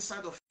sealed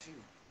inside of you.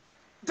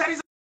 There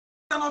is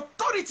an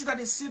authority that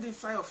is sealed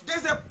inside of you.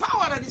 There's a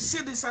power that is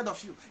sealed inside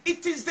of you.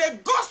 It is the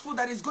gospel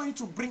that is going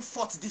to bring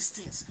forth these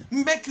things,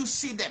 make you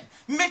see them,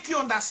 make you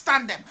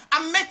understand them,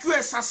 and make you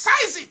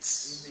exercise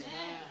it.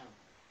 Amen.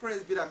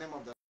 Praise be the name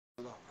of the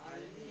Lord.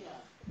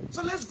 Hallelujah.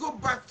 So let's go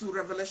back to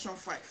Revelation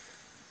 5.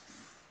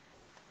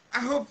 I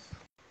hope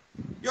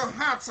your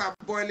hearts are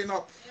boiling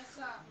up. Yes,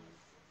 sir.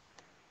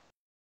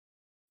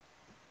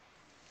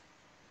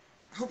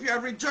 I hope you are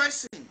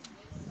rejoicing. Yes,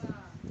 sir.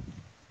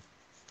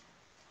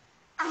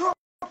 I hope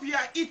you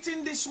are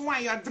eating this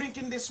wine, you are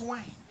drinking this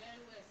wine.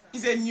 Well,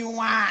 it's a new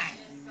wine.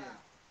 Yes,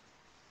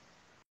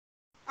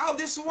 how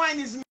this wine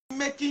is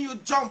making you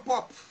jump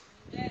up.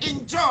 Yes.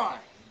 Enjoy. Amen.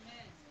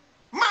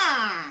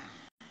 Man,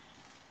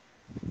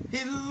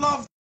 he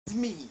loved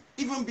me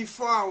even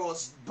before I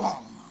was born.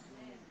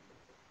 Amen.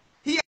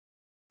 He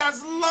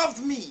has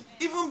loved me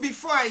even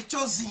before I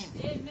chose him.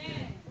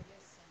 Amen.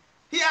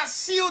 He has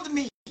sealed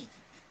me.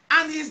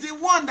 And he's the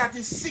one that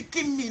is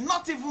seeking me,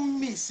 not even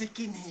me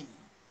seeking him.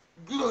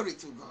 Glory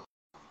to God.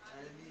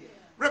 Hallelujah.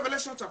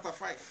 Revelation chapter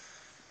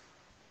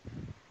 5.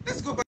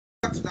 Let's go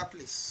back to that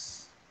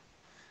place.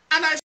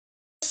 And I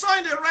saw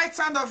in the right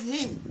hand of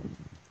him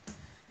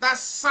that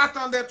sat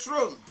on the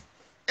throne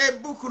a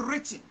book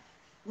written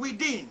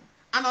within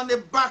and on the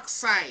back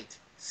side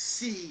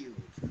sealed.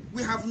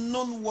 We have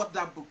known what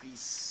that book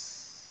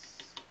is.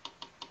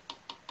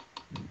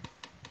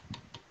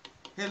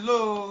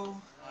 Hello.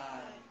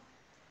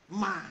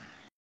 Man,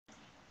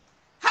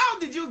 how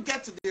did you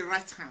get to the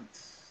right hand?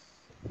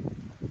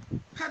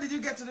 How did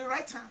you get to the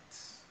right hand?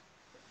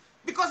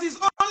 Because it's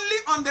only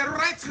on the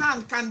right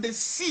hand can the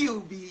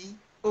seal be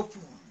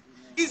opened.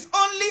 It's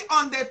only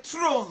on the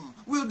throne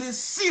will the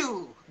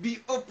seal be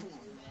opened.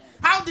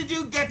 How did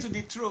you get to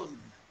the throne?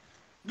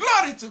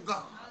 Glory to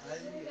God.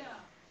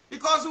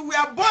 Because we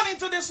are born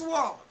into this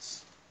world,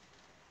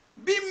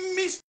 being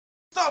mixed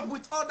up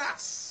with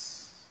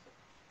others,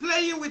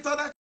 playing with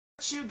other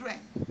children,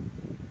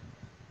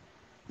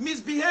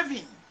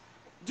 misbehaving,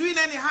 doing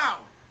anyhow,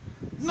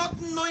 not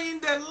knowing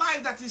the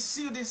life that is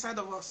sealed inside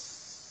of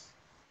us.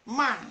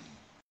 Man,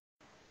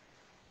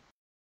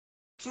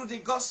 through the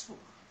gospel,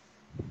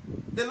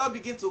 the Lord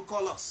begins to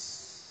call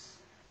us.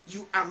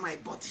 You are my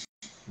body.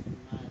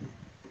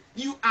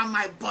 You are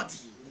my body.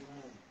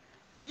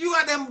 You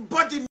are the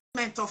embodiment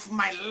of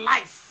my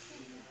life.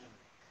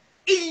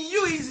 In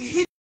you is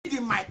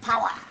hidden my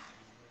power.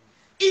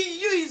 In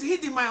you is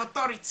hidden my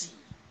authority.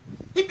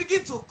 He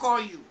begins to call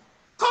you.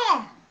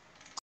 Come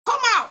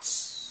out.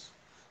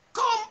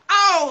 Come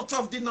out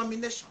of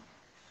denomination.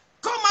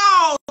 Come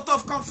out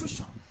of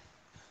confusion.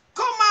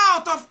 Come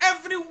out of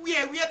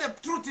everywhere where the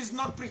truth is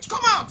not preached.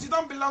 Come out. You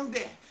don't belong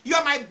there. You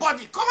are my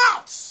body. Come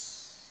out.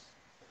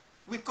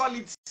 We call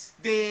it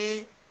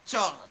the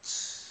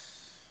church.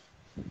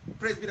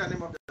 Praise be the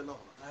name of the Lord.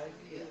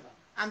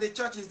 And the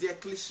church is the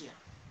ecclesia.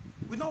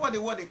 We know what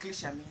the word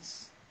ecclesia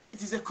means.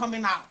 It is a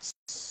coming out.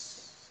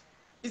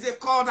 It's a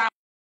called out.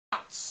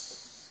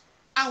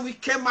 And we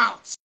came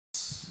out.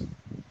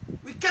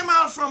 We came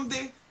out from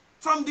the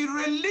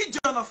religion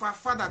of our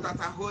father that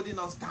are holding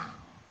us down.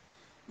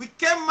 We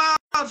came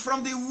out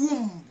from the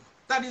womb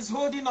that is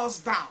holding us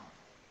down.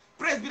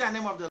 Praise be the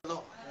name of the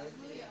Lord.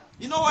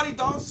 You know what it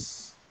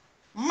does?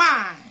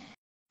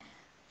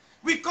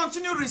 We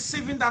continue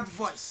receiving that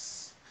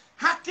voice,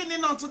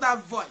 hearkening unto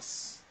that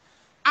voice.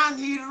 And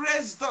he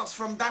raised us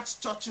from that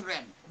church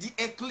realm, the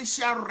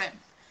ecclesial realm,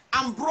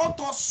 and brought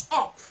us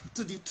up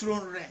to the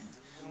throne realm.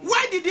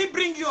 Why did he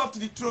bring you up to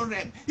the throne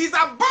realm? He's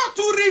about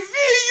to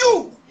reveal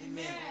you.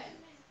 Amen.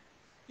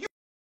 You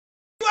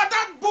are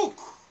that book.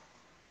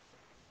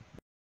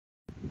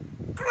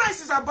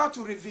 Christ is about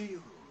to reveal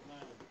you.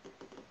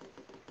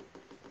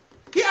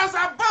 He is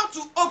about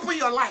to open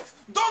your life.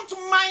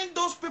 Don't mind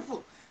those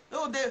people.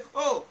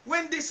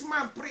 When this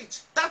man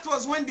preached, that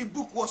was when the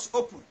book was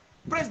open.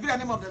 Praise be the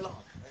name of the Lord.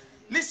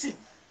 Listen,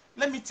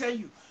 let me tell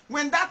you.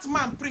 When that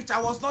man preached,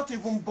 I was not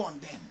even born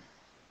then.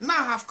 Now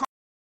I have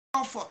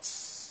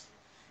comforts.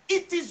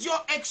 It is your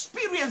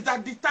experience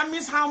that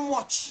determines how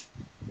much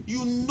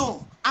you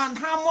know and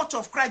how much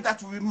of Christ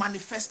that will be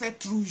manifested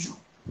through you.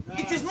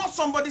 It is not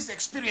somebody's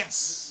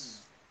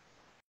experience.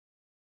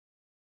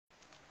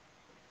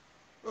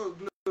 Oh,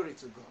 glory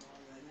to God.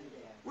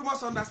 We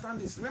must understand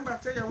this. Remember, I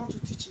tell you, I want to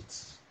teach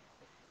it.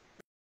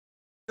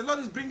 The Lord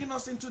is bringing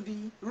us into the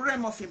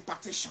realm of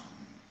impartation.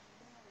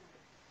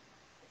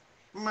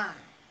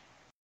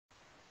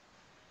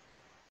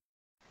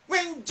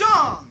 When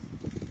John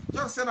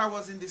said, I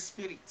was in the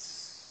spirit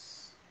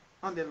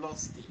on the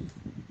Lord's day,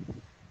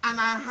 and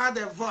I heard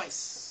a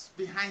voice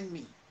behind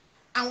me.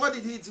 And what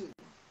did he do?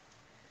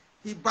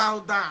 He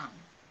bowed down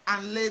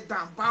and laid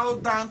down,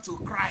 bowed down to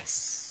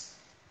Christ.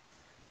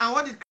 And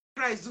what did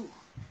Christ do?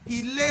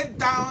 He laid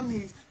down,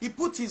 he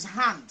put his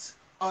hand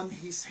on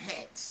his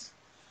head.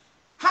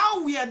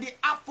 How we are the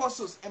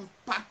apostles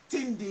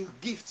imparting the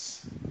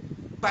gifts?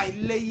 By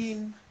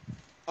laying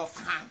of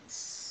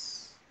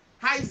hands.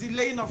 How is the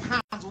laying of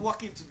hands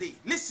working today?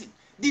 Listen,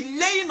 the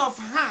laying of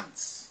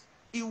hands,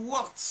 it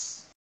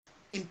works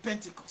in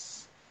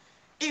Pentecost.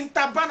 In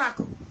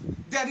tabernacle,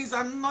 there is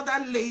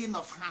another laying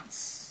of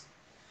hands.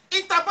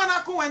 In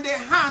tabernacle, when the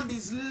hand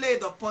is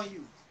laid upon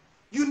you,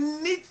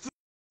 you need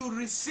to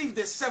receive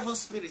the seven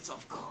spirits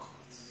of God.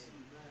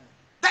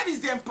 That is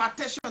the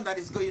impartation that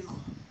is going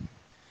on.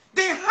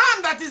 The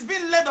hand that is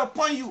being laid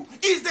upon you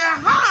is the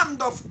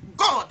hand of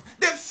God,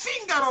 the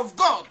finger of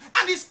God,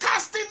 and is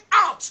casting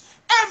out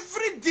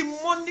every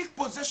demonic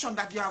possession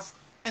that you have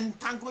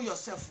entangled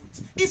yourself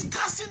with. It's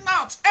casting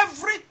out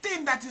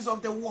everything that is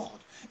of the world.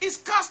 It's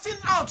casting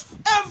out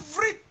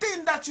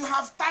everything that you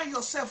have tied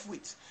yourself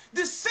with.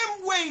 The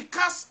same way he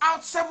casts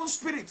out seven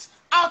spirits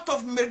out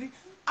of Mary,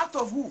 out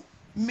of who?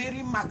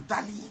 Mary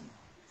Magdalene.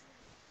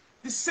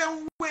 The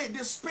same way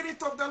the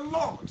Spirit of the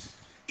Lord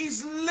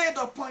is laid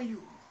upon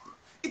you.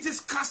 It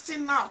is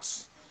casting out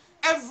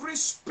every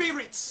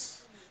spirit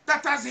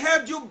that has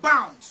held you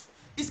bound.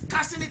 It's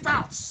casting it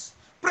out.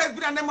 Praise be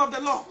the name of the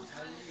Lord.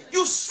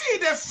 You see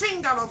the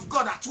finger of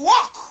God at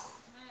work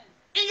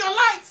in your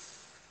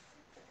life,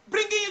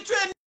 bringing you to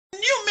a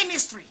new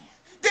ministry,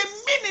 the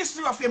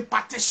ministry of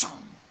impartation.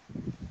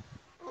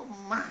 Oh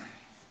my,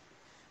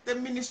 the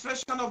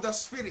ministration of the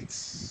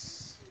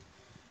spirits.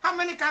 How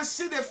many can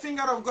see the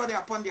finger of God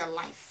upon their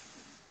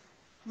life?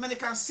 How many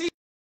can see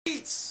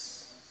it?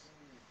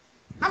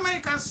 How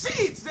many can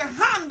see it? The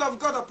hand of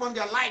God upon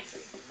their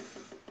life.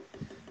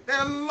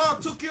 The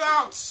Lord took you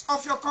out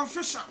of your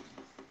confusion,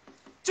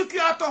 took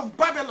you out of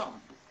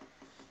Babylon,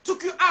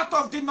 took you out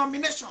of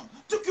denomination,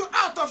 took you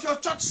out of your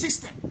church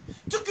system,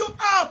 took you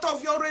out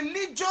of your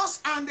religious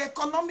and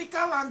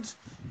economical and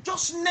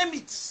just name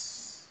it.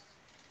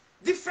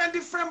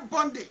 Different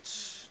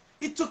bondage.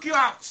 He took you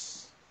out.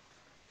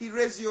 He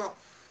raised you up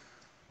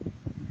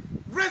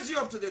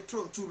to the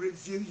throne to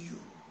reveal you.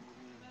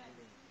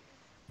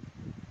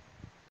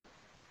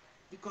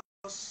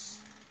 Because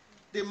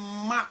the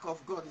mark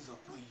of God is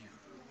upon you.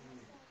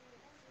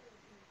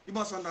 You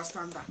must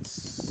understand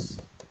that.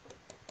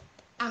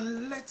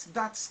 And let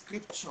that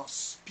scripture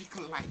speak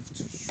life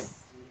to you.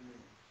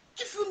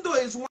 Even though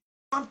it's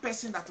one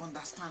person that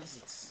understands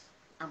it,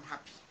 I'm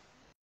happy.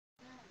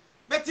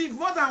 But if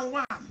more than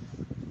one,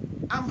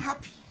 I'm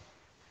happy.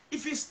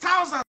 If it's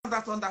thousands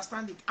that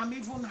understand it, I'm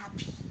even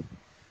happy.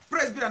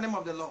 Praise be the name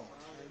of the Lord.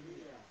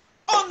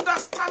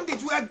 Understand it.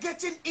 We are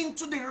getting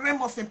into the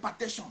realm of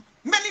impartation.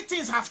 Many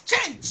things have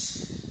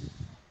changed.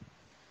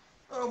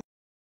 Oh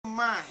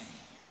my.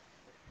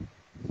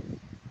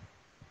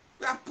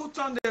 We have put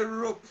on the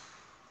rope.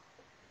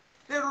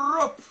 The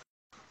rope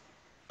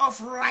of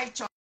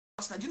righteousness.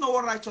 Do you know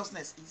what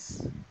righteousness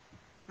is?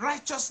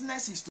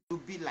 Righteousness is to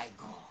be like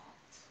God.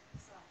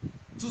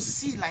 To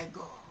see like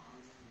God.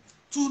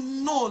 To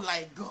know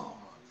like God.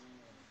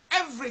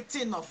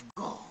 Everything of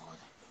God.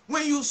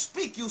 When you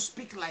speak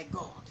like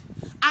God.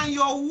 And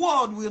your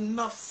word will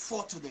not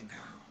fall to the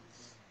ground.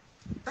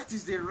 That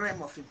is the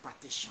realm of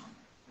impartation.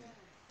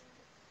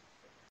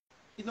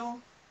 You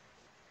know,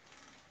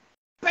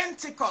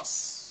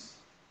 Pentecost,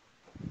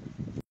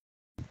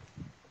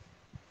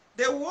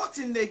 they walked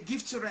in the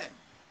gift realm.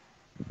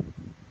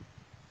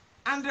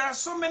 And there are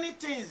so many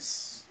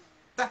things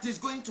that is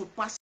going to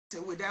pass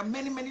away. There are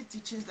many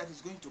teachings that is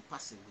going to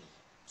pass away.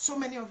 So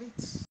many of it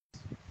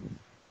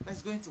that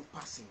is going to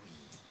pass away.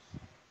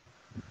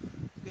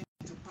 Going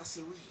to pass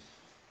away.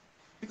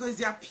 Because it's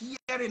the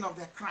appearing of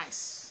the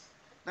Christ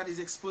that is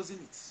exposing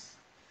it.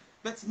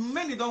 But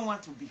many don't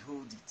want to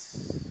behold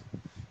it.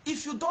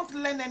 If you don't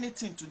learn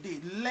anything today,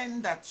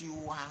 learn that you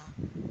are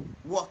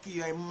walking,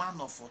 you're a man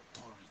of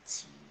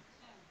authority.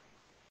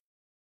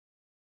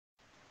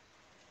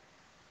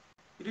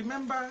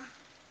 Remember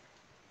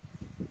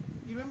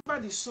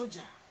the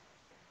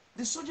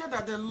soldier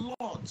that the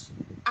Lord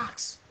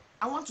asked,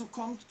 I want to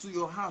come to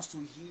your house to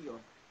heal your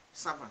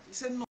servant. He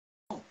said, no,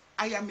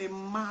 I am a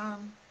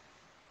man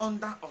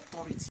under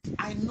authority.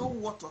 I know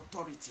what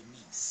authority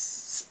means.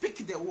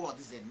 Speak the word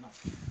is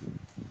enough.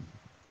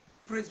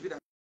 Praise be the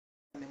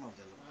name of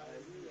the Lord.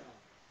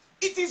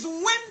 It is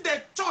when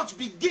the church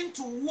begins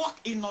to walk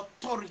in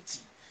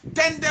authority,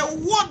 then the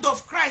word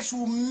of Christ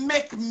will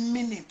make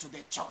meaning to the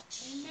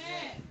church.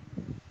 Amen.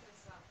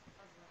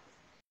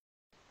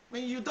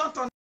 When you don't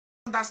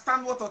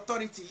understand what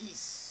authority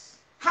is,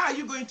 how are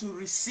you going to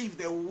receive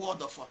the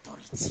word of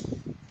authority?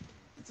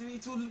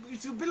 It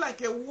will be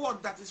like a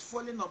word that is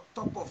falling on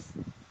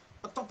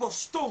top of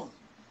stone.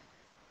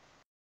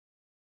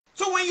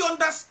 So when you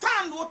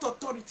understand what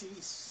authority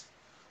is,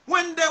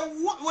 when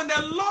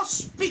the Lord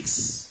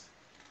speaks,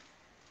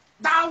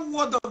 that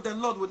word of the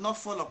Lord will not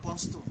fall upon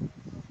stone.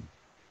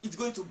 It's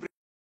going to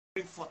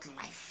bring forth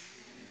life.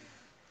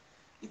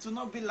 It will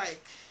not be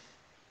like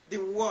the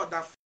word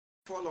that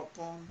fall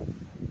upon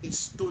a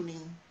stony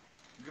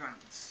ground.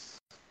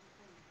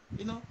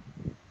 You know,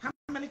 how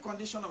many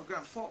conditions of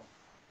ground fall?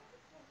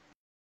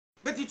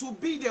 But it will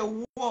be the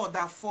word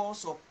that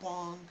falls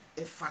upon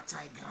a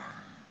fertile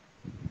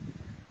ground.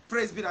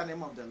 Praise be the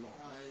name of the Lord.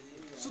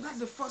 So that's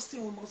the first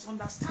thing we must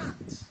understand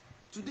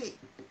today.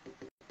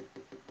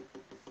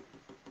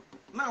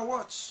 Now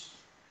watch.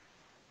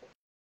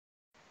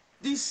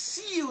 The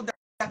seal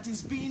that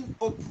is being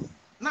opened.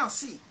 Now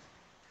see.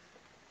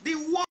 The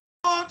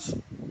word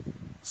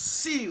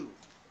seal.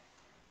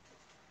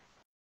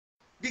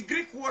 The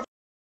Greek word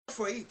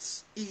for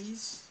it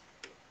is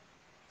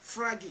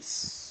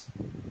phragis.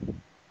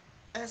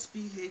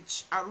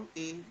 Sphraagis.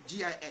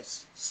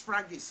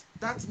 Phragis.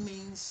 That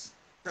means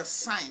the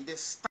sign, the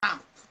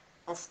stamp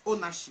of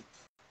ownership,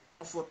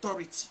 of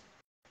authority.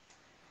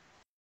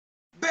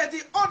 But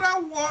the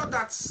other word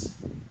that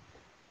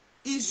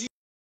is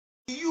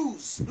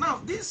used, now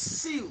this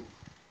seal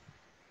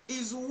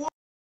is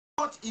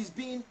what is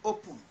being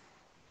opened.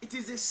 It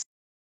is the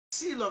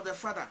seal of the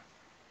Father,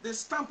 the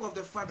stamp of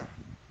the Father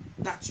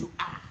that you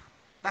are,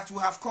 that you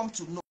have come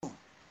to know.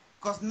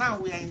 Because now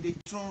we are in the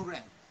throne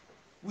realm.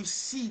 We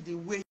see the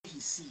way he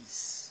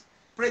sees.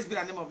 Praise be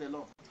the name of the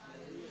Lord.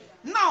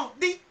 Now,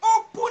 the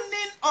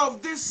opening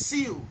of this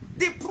seal,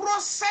 the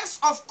process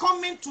of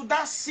coming to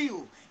that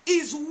seal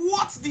is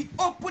what the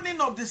opening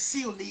of the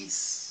seal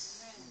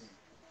is.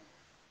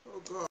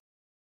 Oh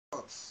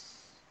God.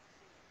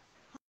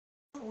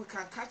 We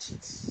can catch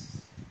it.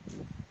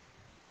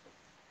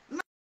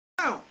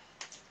 Now,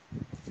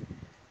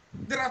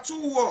 there are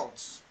two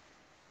words,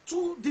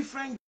 two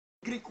different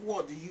Greek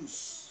words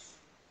used.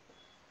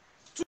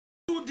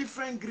 Two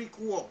different Greek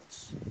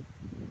words.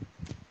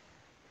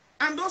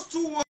 And those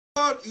two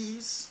words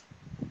is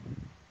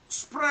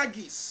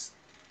phragis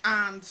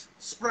and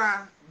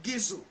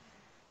sphagizo.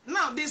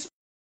 Now, this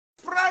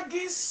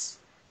phragis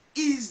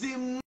is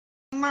the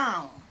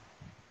noun.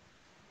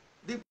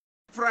 The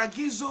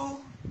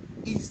phagizo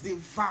is the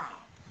verb.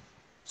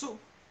 So,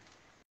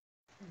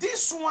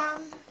 this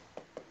one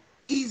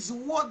is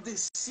what the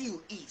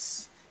seal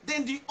is.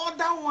 Then the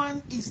other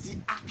one is the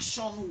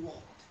action word.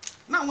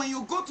 Now, when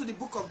you go to the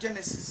book of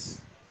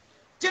Genesis,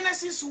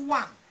 Genesis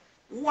 1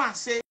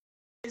 says,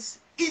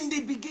 in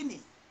the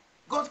beginning,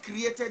 God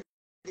created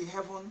the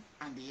heaven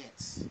and the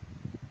earth.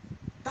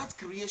 That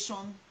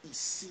creation is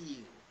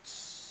sealed.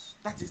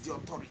 That is the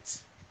authority.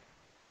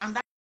 And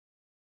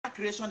that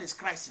creation is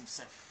Christ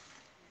himself.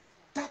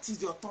 That is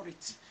the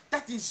authority.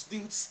 That is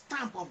the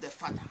stamp of the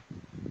Father.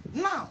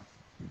 Now,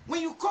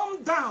 when you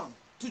come down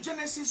to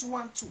Genesis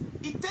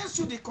 1:2, it tells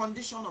you the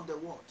condition of the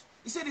word.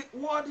 He said the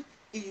word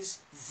is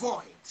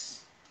void.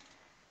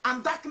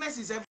 And darkness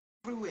is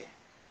everywhere.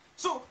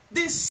 So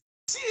the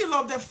seal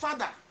of the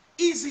Father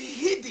is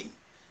hidden.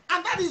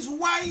 And that is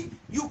why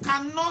you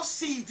cannot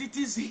see it. It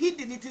is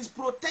hidden. It is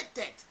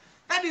protected.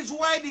 That is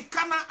why the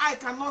carnal eye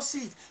cannot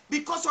see it,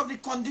 because of the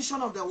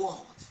condition of the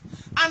world.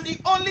 And the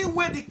only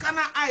way the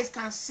carnal eyes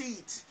can see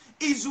it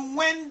is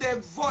when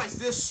the voice,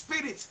 the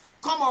Spirit,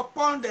 come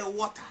upon the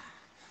water.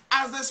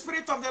 As the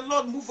Spirit of the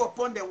Lord move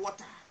upon the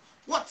water,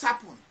 what's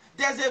happened?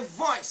 There's a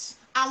voice.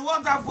 And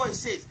what that voice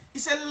says, he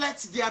said, let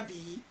there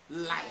be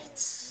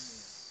light.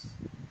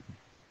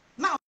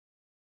 Now,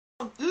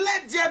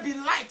 let there be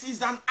light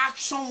is an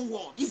action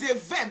word. It's a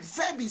verb.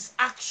 Verb is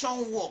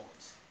action word.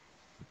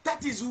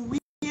 That is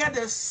where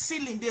the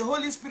sealing, the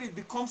Holy Spirit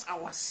becomes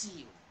our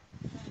seal.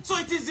 So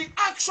it is the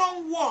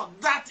action word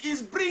that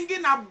is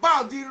bringing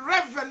about the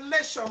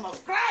revelation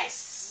of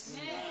Christ.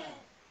 Amen.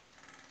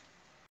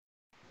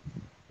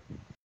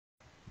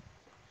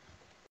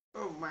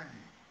 Oh my.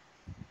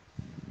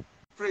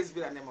 Praise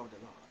be the name of the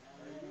Lord.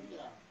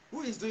 Hallelujah.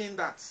 Who is doing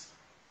that?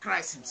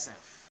 Christ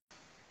himself.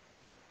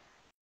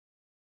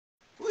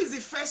 Who is the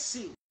first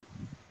seal?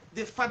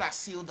 The Father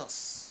sealed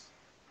us.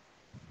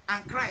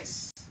 And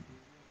Christ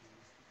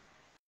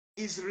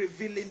is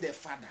revealing the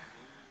Father.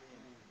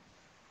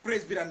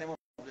 Praise be the name of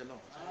the Lord.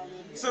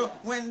 Hallelujah. So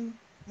when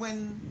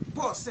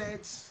Paul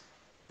said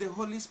the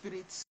Holy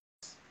Spirit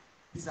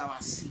is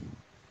our seal.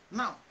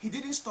 Now, he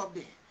didn't stop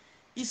there.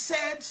 He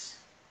said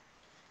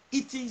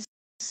it is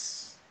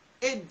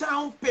a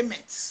down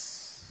payment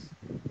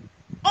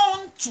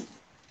unto.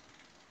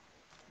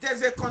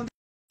 There's a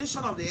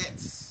condition of the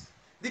earth.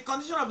 The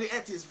condition of the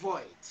earth is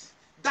void.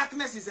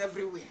 Darkness is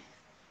everywhere.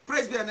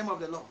 Praise be the name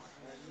of the Lord.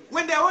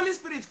 When the Holy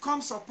Spirit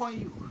comes upon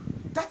you,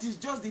 that is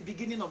just the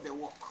beginning of the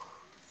work.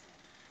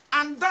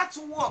 And that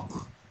work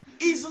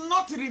is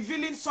not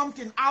revealing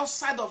something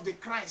outside of the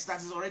Christ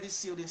that is already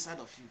sealed inside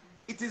of you.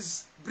 It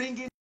is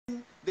bringing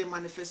the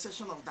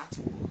manifestation of that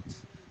word.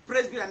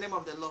 Praise be the name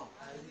of the Lord.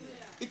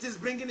 It is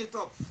bringing it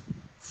up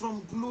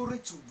from glory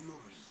to glory.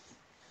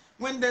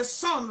 When the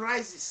sun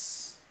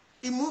rises,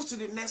 it moves to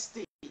the next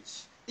stage.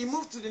 It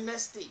moves to the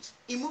next stage.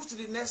 It moves to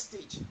the next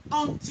stage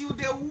until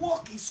the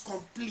work is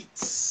complete.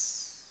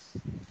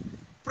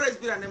 Praise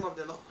be the name of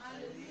the Lord.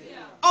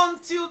 Hallelujah.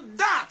 Until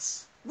that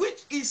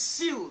which is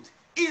sealed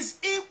is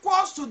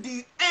equals to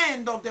the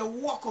end of the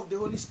work of the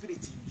Holy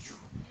Spirit in you.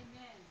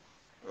 Amen.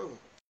 Oh,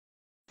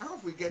 I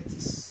hope we get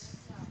this.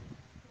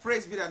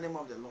 Praise be the name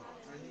of the Lord.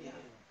 Hallelujah.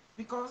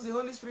 Because the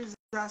Holy Spirit is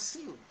our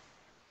seal.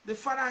 The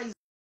Father is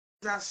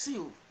our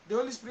seal. The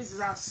Holy Spirit is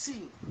our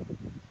seal.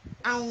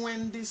 And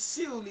when the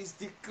seal is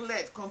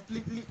declared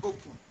completely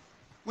open,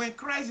 when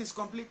Christ is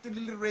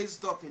completely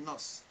raised up in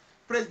us,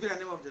 praise be the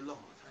name of the Lord.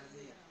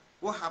 Hallelujah.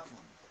 What happened?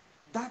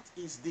 That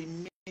is the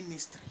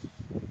ministry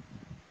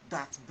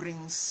that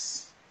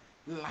brings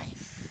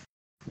life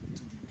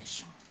to the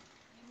nation.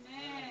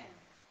 Amen.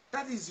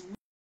 That is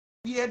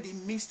where the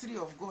mystery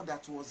of God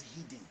that was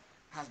hidden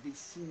has been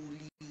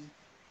fully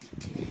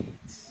declared.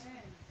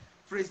 Amen.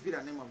 Praise be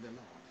the name of the Lord.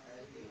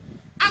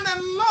 And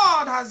the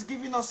Lord has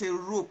given us a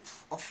rope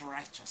of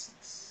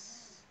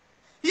righteousness.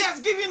 He has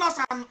given us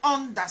an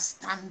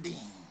understanding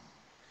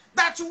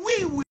that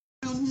we will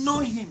know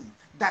him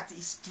that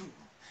is true.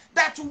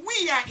 That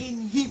we are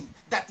in him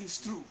that is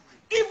true.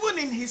 Even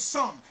in his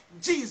Son,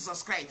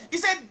 Jesus Christ. He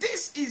said,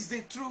 this is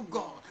the true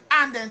God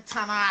and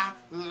eternal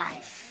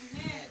life.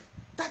 Amen.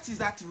 That is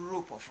that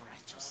rope of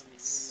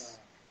righteousness.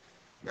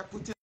 We are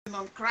putting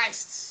on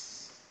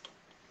Christ.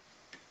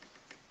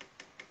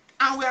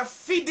 And we are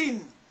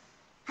feeding,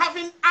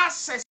 having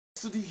access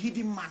to the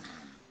hidden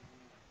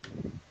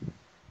manna.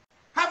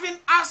 Having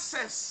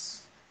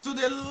access to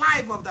the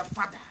life of the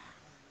Father.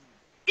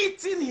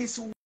 Eating his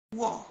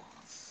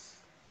words.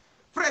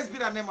 Praise be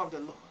the name of the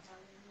Lord.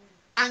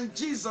 And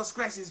Jesus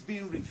Christ is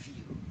being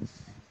revealed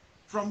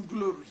from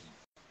glory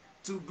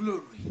to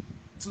glory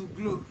to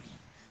glory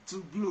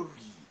to glory.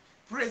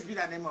 Praise be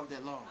the name of the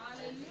Lord.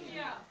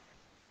 Hallelujah.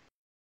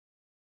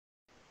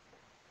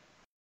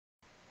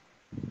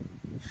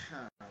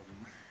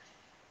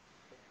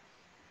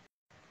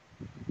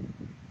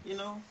 You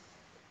know,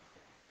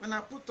 when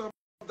I put up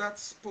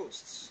that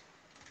post,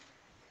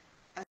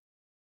 I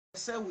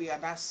said we are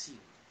that seal.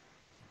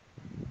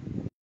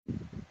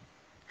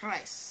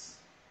 Christ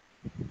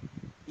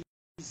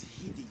is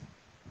hidden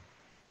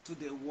to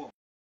the world,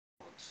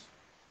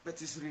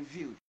 but is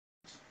revealed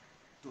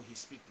to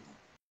his people.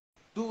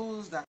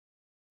 Those that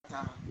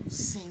are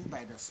seen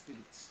by the Spirit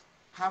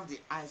have the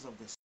eyes of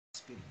the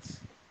Spirit.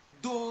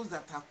 those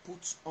that have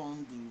put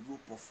on the robe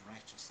of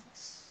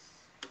righteousness.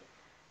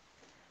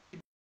 It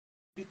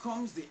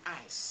becomes the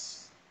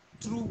eyes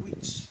through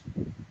which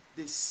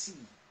they see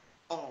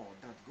all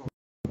that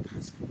God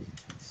has created.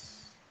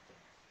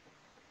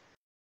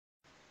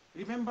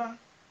 Remember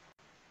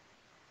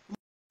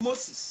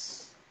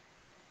Moses.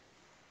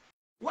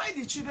 Why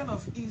the children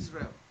of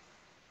Israel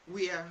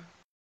were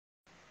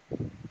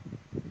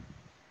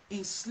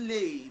in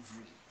slavery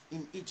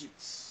in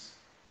Egypt,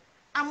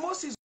 and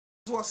Moses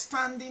was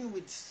standing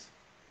with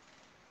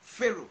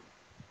Pharaoh.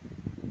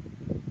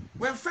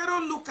 When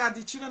Pharaoh looked at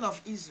the children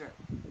of Israel,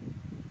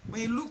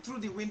 when he looked through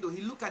the window,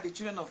 he looked at the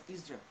children of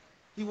Israel,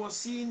 he was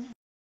seeing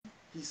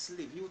his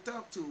slave. He would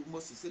talk to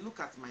Moses, say, look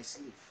at my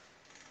slave.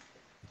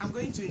 I'm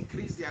going to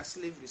increase their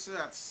slavery so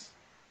that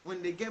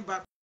when they get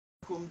back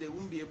home, they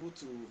won't be able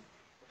to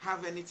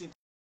have anything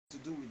to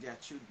do with their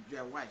children,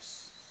 their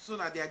wives, so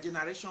that their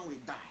generation will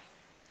die.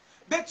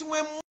 But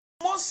when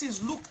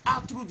Moses looked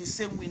out through the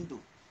same window,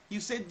 he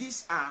said,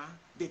 these are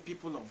the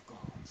people of God.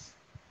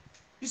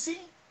 You see,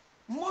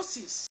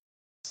 Moses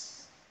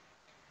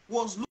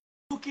was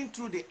looking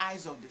through the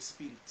eyes of the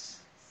Spirit,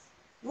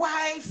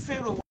 while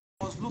Pharaoh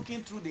was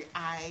looking through the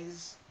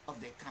eyes of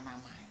the carnal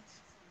mind.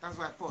 That's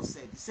why Paul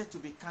said, he said to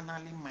be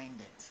carnally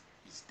minded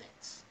is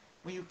death.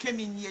 When you came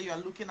in here, you are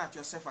looking at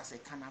yourself as a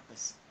carnal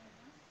person.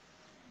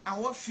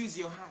 And what fills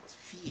your heart?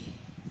 Fear.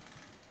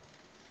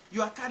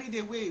 You are carried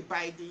away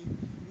by the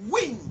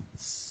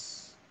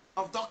winds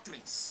of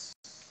doctrines.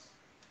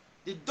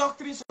 The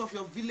doctrines of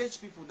your village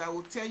people that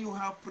will tell you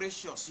how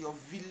precious your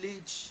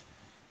village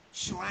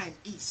shrine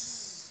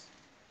is.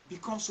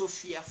 Become so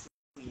fearful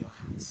in your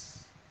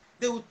hearts.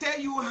 They will tell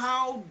you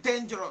how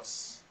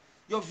dangerous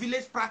your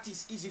village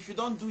practice is. If you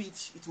don't do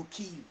it, it will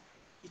kill you.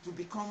 It will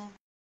become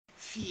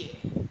fear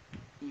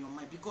in your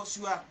mind because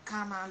you are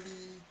carnally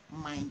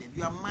minded.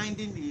 You are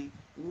minding the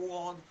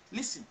word.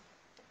 Listen,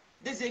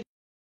 there's a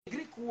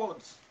Greek word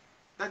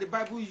that the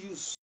Bible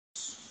uses.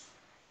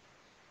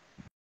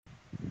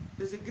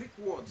 There's a Greek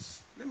word.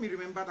 Let me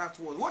remember that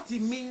word. What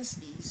it means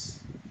is,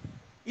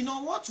 you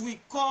know, what we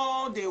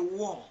call the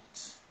world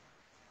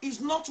is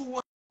not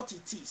what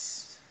it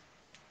is.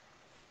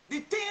 The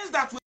things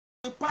that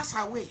will pass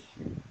away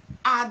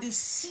are the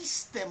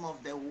system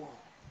of the world.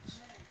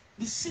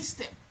 The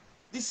system.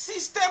 The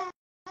system,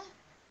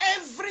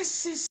 every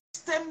system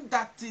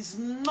that is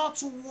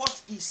not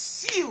what is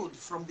sealed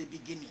from the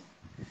beginning.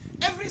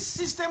 Every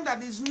system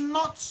that is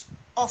not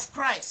of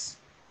Christ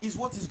is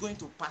what is going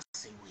to pass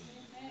away.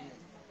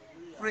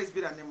 Praise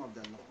be the name of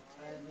the Lord.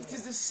 It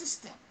is the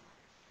system.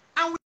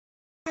 And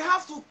we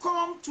have to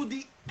come to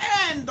the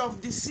end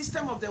of the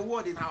system of the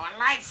world in our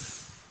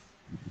life.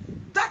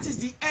 That is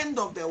the end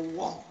of the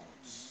world.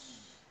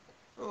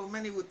 Oh,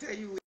 many will tell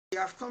you we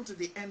have come to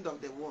the end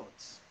of the world.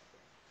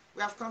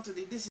 We have come to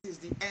this is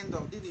the end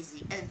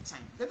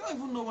time. They don't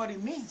even know what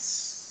it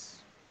means.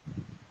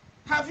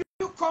 Have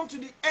you come to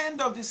the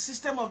end of the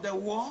system of the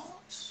world?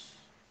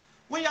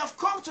 When you have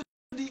come to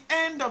the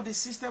end of the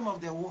system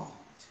of the world,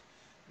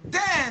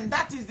 then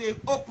that is the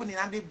opening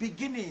and the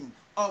beginning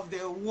of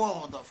the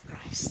world of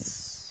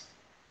Christ.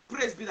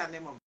 Praise be the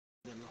name of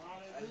the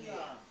Lord.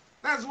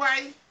 That's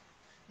why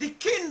the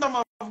kingdom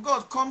of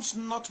God comes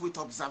not with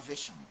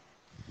observation.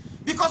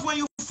 Because when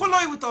you follow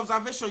it with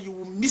observation, you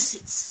will miss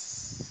it.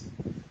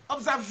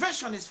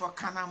 Observation is for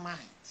carnal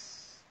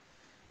minds.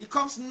 It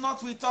comes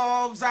not with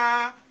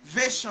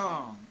observation.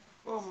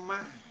 Oh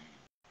man.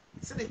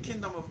 So the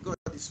kingdom of God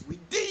is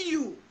within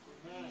you.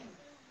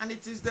 And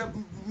it is the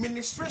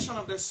ministration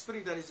of the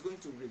Spirit that is going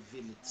to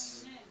reveal it.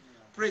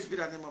 Praise be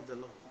the name of the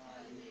Lord.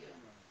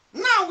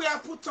 Now we are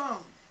put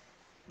on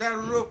the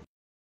robe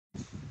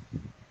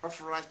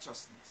of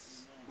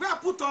righteousness. We are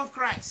put on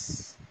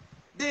Christ,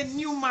 the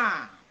new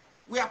man.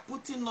 We are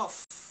putting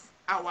off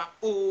our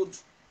old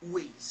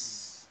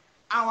ways,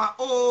 our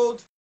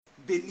old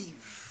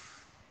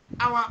belief,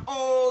 our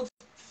old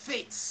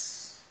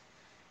faith,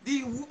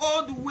 the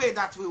old way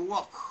that we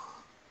walk.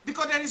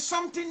 Because there is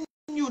something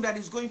new that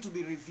is going to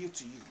be revealed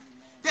to you.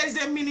 There is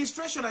a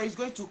ministration that is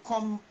going to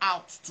come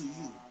out to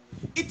you.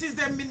 It is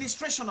the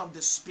ministration of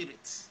the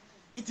Spirit.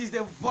 It is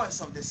the voice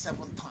of the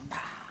seventh thunder.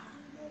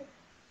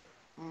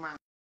 Man.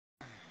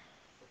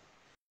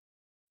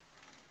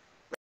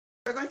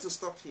 We're going to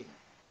stop here.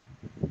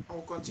 And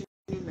we'll continue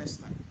next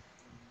time.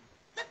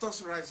 Let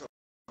us rise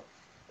up.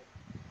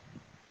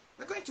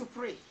 We're going to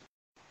pray.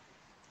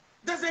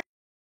 There's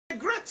a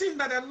great thing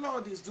that the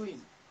Lord is doing.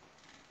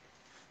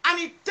 And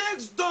it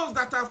takes those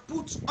that have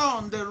put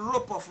on the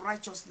robe of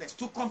righteousness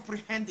to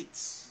comprehend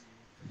it.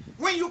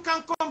 When you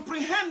can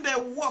comprehend the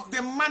work,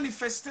 the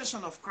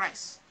manifestation of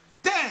Christ,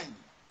 then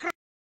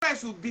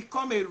Christ will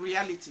become a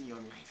reality in your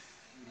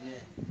life.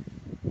 Yeah.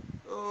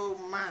 Oh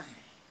my.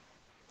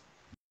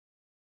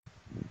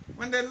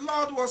 When the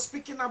Lord was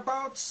speaking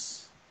about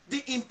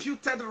the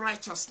imputed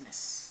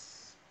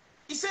righteousness,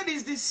 he said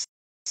it's the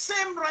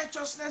same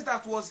righteousness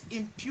that was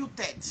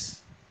imputed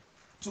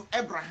to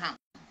Abraham.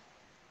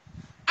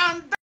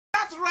 And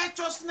that That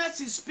righteousness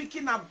is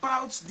speaking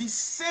about the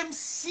same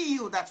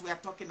seal that we are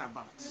talking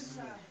about.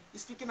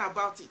 He's speaking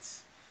about it.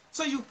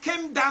 So you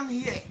came down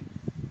here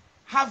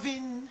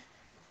having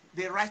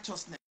the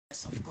righteousness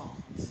of God.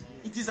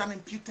 It is an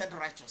imputed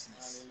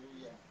righteousness.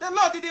 The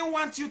Lord didn't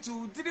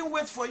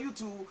wait for you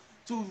to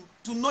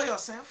know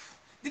yourself.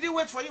 Didn't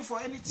wait for you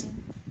for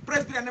anything.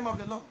 Praise be the name of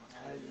the Lord.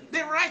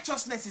 The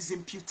righteousness is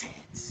imputed.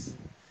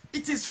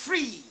 It is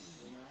free.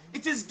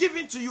 It is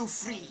given to you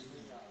free.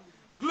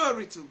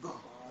 Glory to God.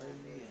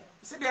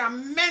 So there are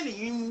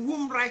many in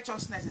whom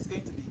righteousness is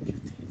going to be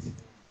imputed.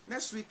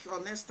 Next week or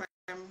next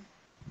time,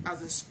 as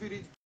the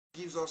Spirit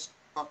gives us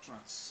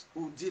utterance,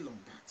 we'll deal on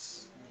that.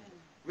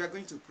 We are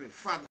going to pray.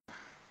 Father,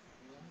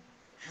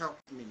 help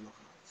me,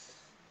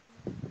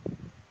 Lord.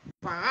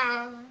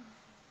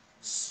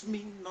 Pass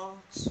me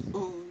not,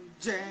 O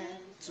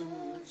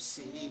gentle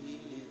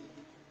Savior.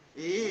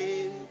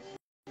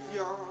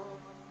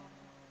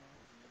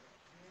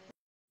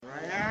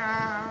 I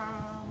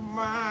am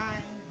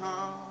my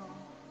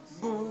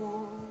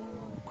humble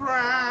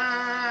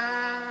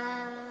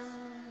cry.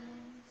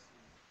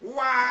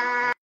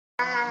 Why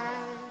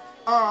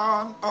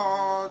on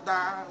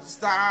others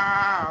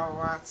thou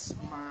art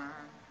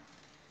mine?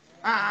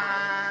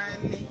 I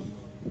need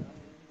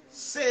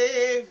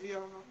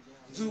Savior,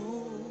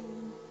 do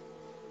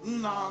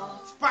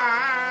not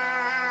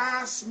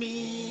pass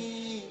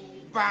me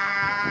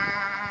by.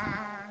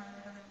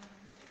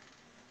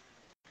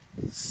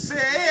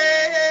 Savior,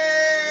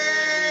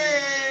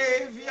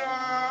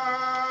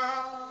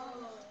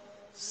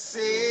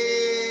 Savior,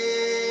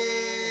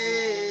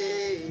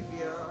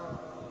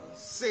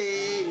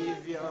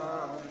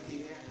 Savior,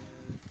 hear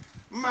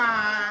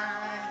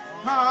my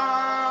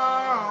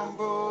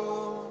humble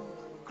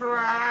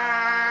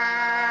cry.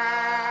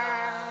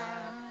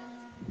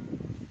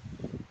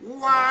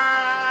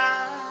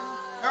 Why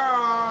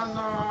on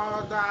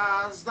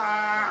others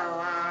thou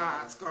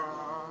art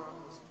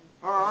called?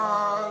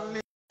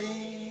 Only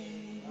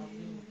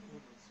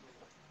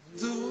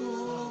do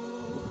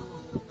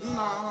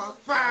not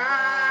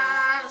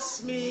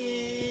pass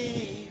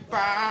me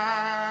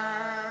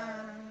by.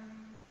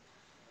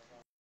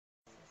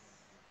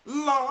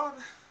 Lord,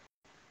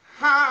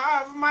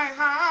 have my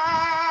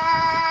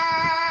heart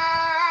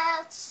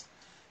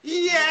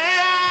yearn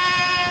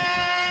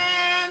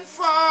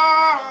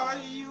for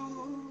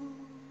you.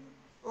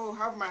 Oh,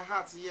 have my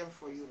heart yearn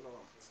for you, Lord.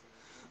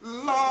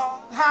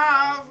 Lord,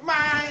 have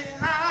my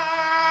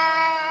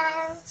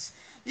heart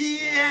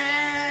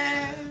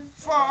yearn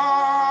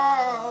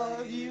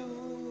for you.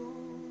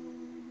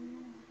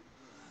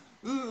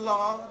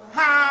 Lord,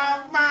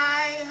 have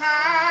my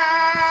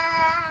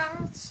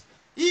heart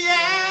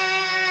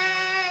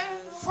yearn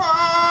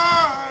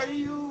for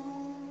you.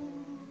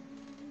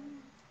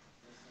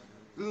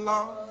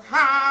 Lord,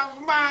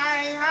 have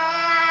my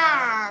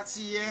heart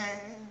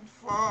yearn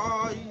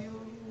for you.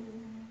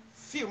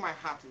 Fill my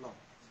heart, Lord.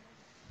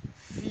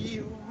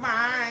 Fill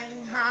my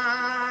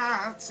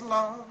heart,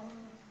 Lord.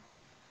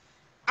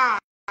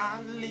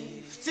 I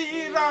lift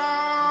it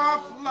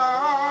up,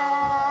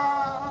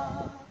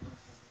 Lord.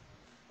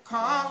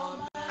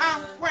 Come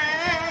and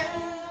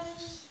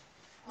quench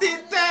the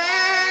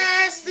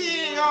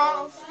thirsty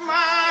of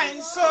my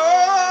soul.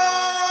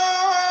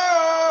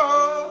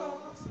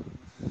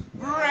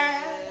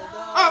 Bread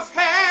of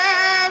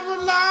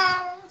heaven,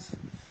 Lord,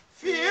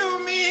 fill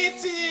me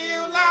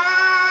till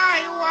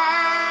I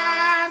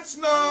want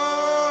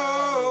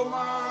no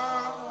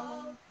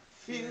more.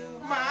 Fill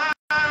my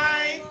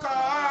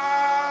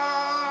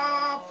cup,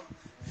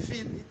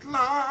 fill it,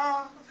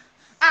 Lord,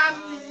 and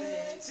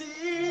lift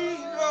it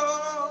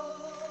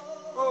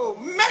up. Oh,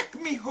 make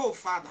me whole,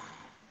 Father.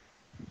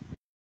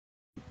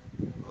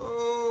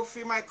 Oh,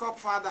 fill my cup,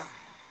 Father.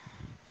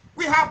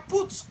 We have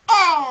put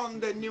on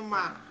the new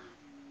man.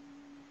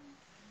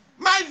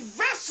 My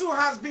vessel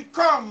has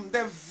become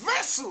the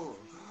vessel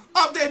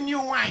of the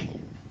new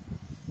wine.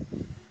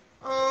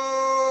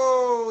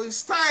 Oh,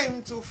 it's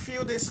time to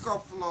fill this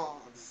cup,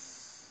 Lord.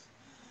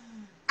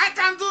 I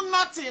can do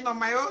nothing on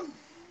my own.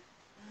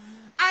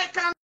 I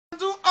can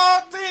do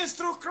all things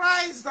through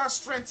Christ that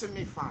strengthens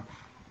me, Father.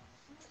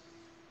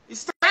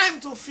 It's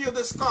time to fill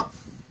this cup.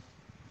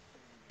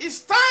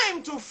 It's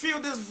time to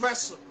fill this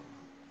vessel.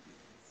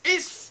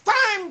 It's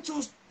time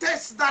to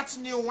taste that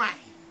new wine.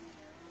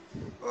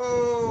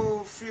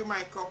 Oh, fill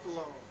my cup,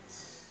 Lord.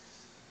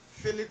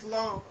 Fill it,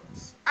 Lord.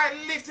 I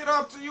lift it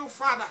up to you,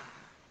 Father.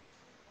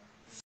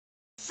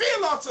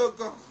 Fill us, oh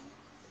God.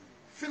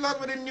 Fill us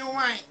with a new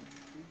wine.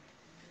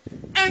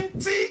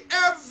 Empty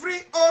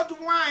every old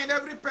wine,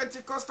 every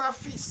Pentecostal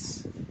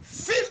feast.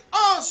 Fill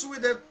us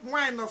with the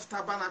wine of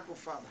tabernacle,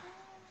 Father.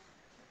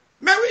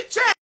 May we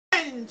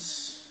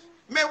change.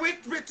 May we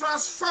be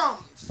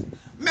transformed.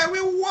 May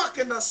we walk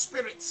in the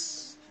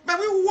spirits. May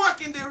we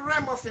walk in the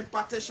realm of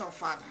impartation,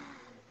 Father.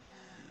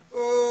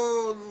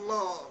 Oh,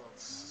 Lord.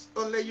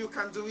 Only you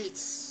can do it.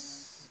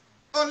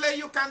 Only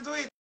you can do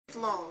it,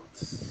 Lord.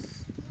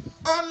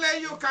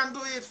 Only you can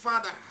do it,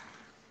 Father.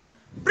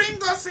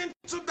 Bring us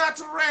into that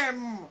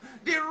realm,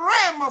 the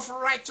realm of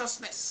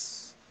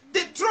righteousness.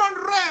 The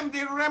throne realm,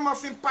 the realm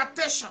of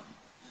impartation.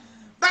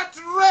 That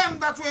realm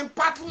that will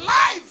impart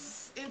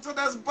life into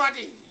this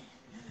body.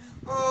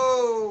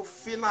 Oh,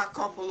 fill our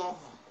cup, Lord.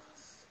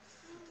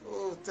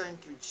 Oh,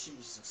 thank you,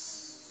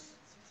 Jesus.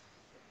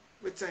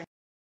 We thank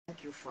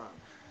you, Father.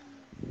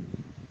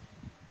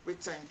 We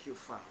thank you,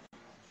 Father.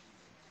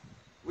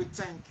 We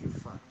thank you,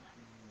 Father.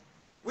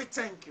 We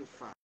thank you,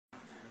 Father.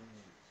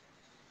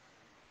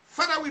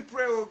 Father, we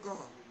pray, oh God,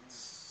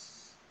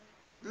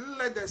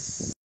 let the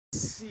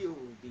seal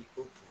be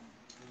open.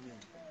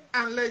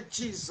 And let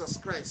Jesus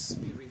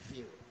Christ be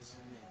revealed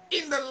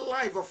in the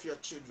life of your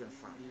children,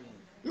 Father.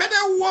 May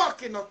they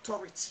walk in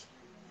authority.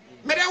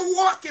 May they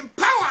walk in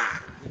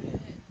power.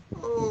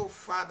 Oh,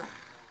 Father,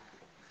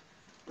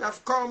 we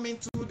have come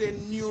into the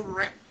new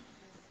realm.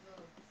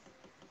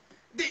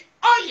 The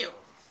oil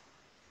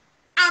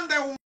and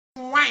the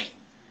wine.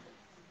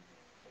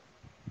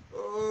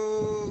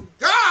 Oh,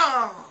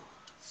 God,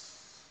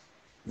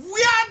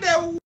 where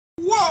the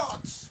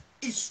word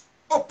is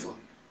open.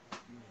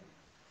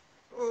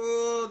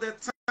 Oh, the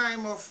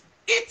time of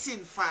eating,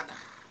 Father.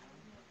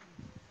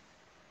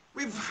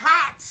 We've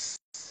had,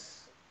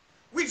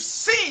 we've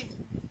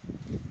seen.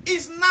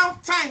 It's now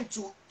time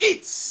to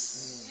eat.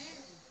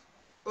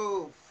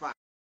 Oh, Father,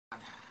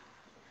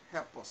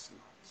 help us,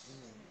 Lord.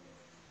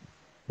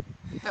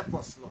 Help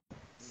us, Lord.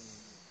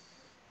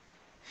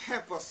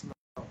 Help us,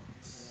 Lord.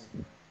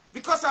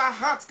 Because our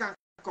hearts can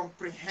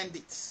comprehend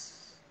it.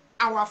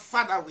 Our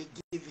Father will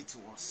give it to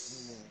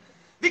us.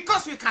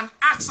 Because we can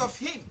ask of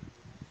Him,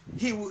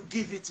 He will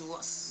give it to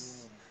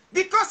us.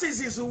 Because it's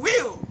His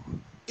will,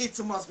 it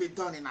must be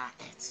done in our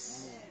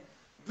heads.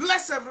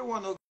 Bless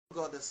everyone, oh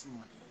God, this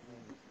morning.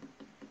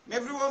 May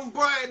everyone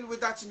boil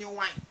with that new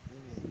wine.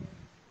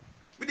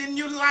 With a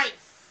new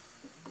life.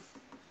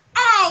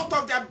 Out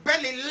of their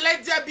belly,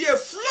 let there be a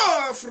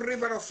flow of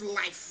river of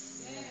life.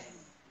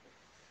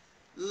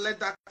 Let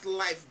that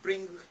life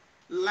bring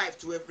life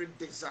to every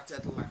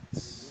deserted land.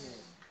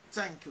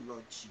 Thank you,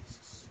 Lord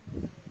Jesus.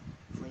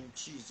 For in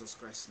Jesus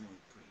Christ's name we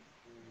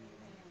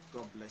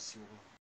pray. God bless you all.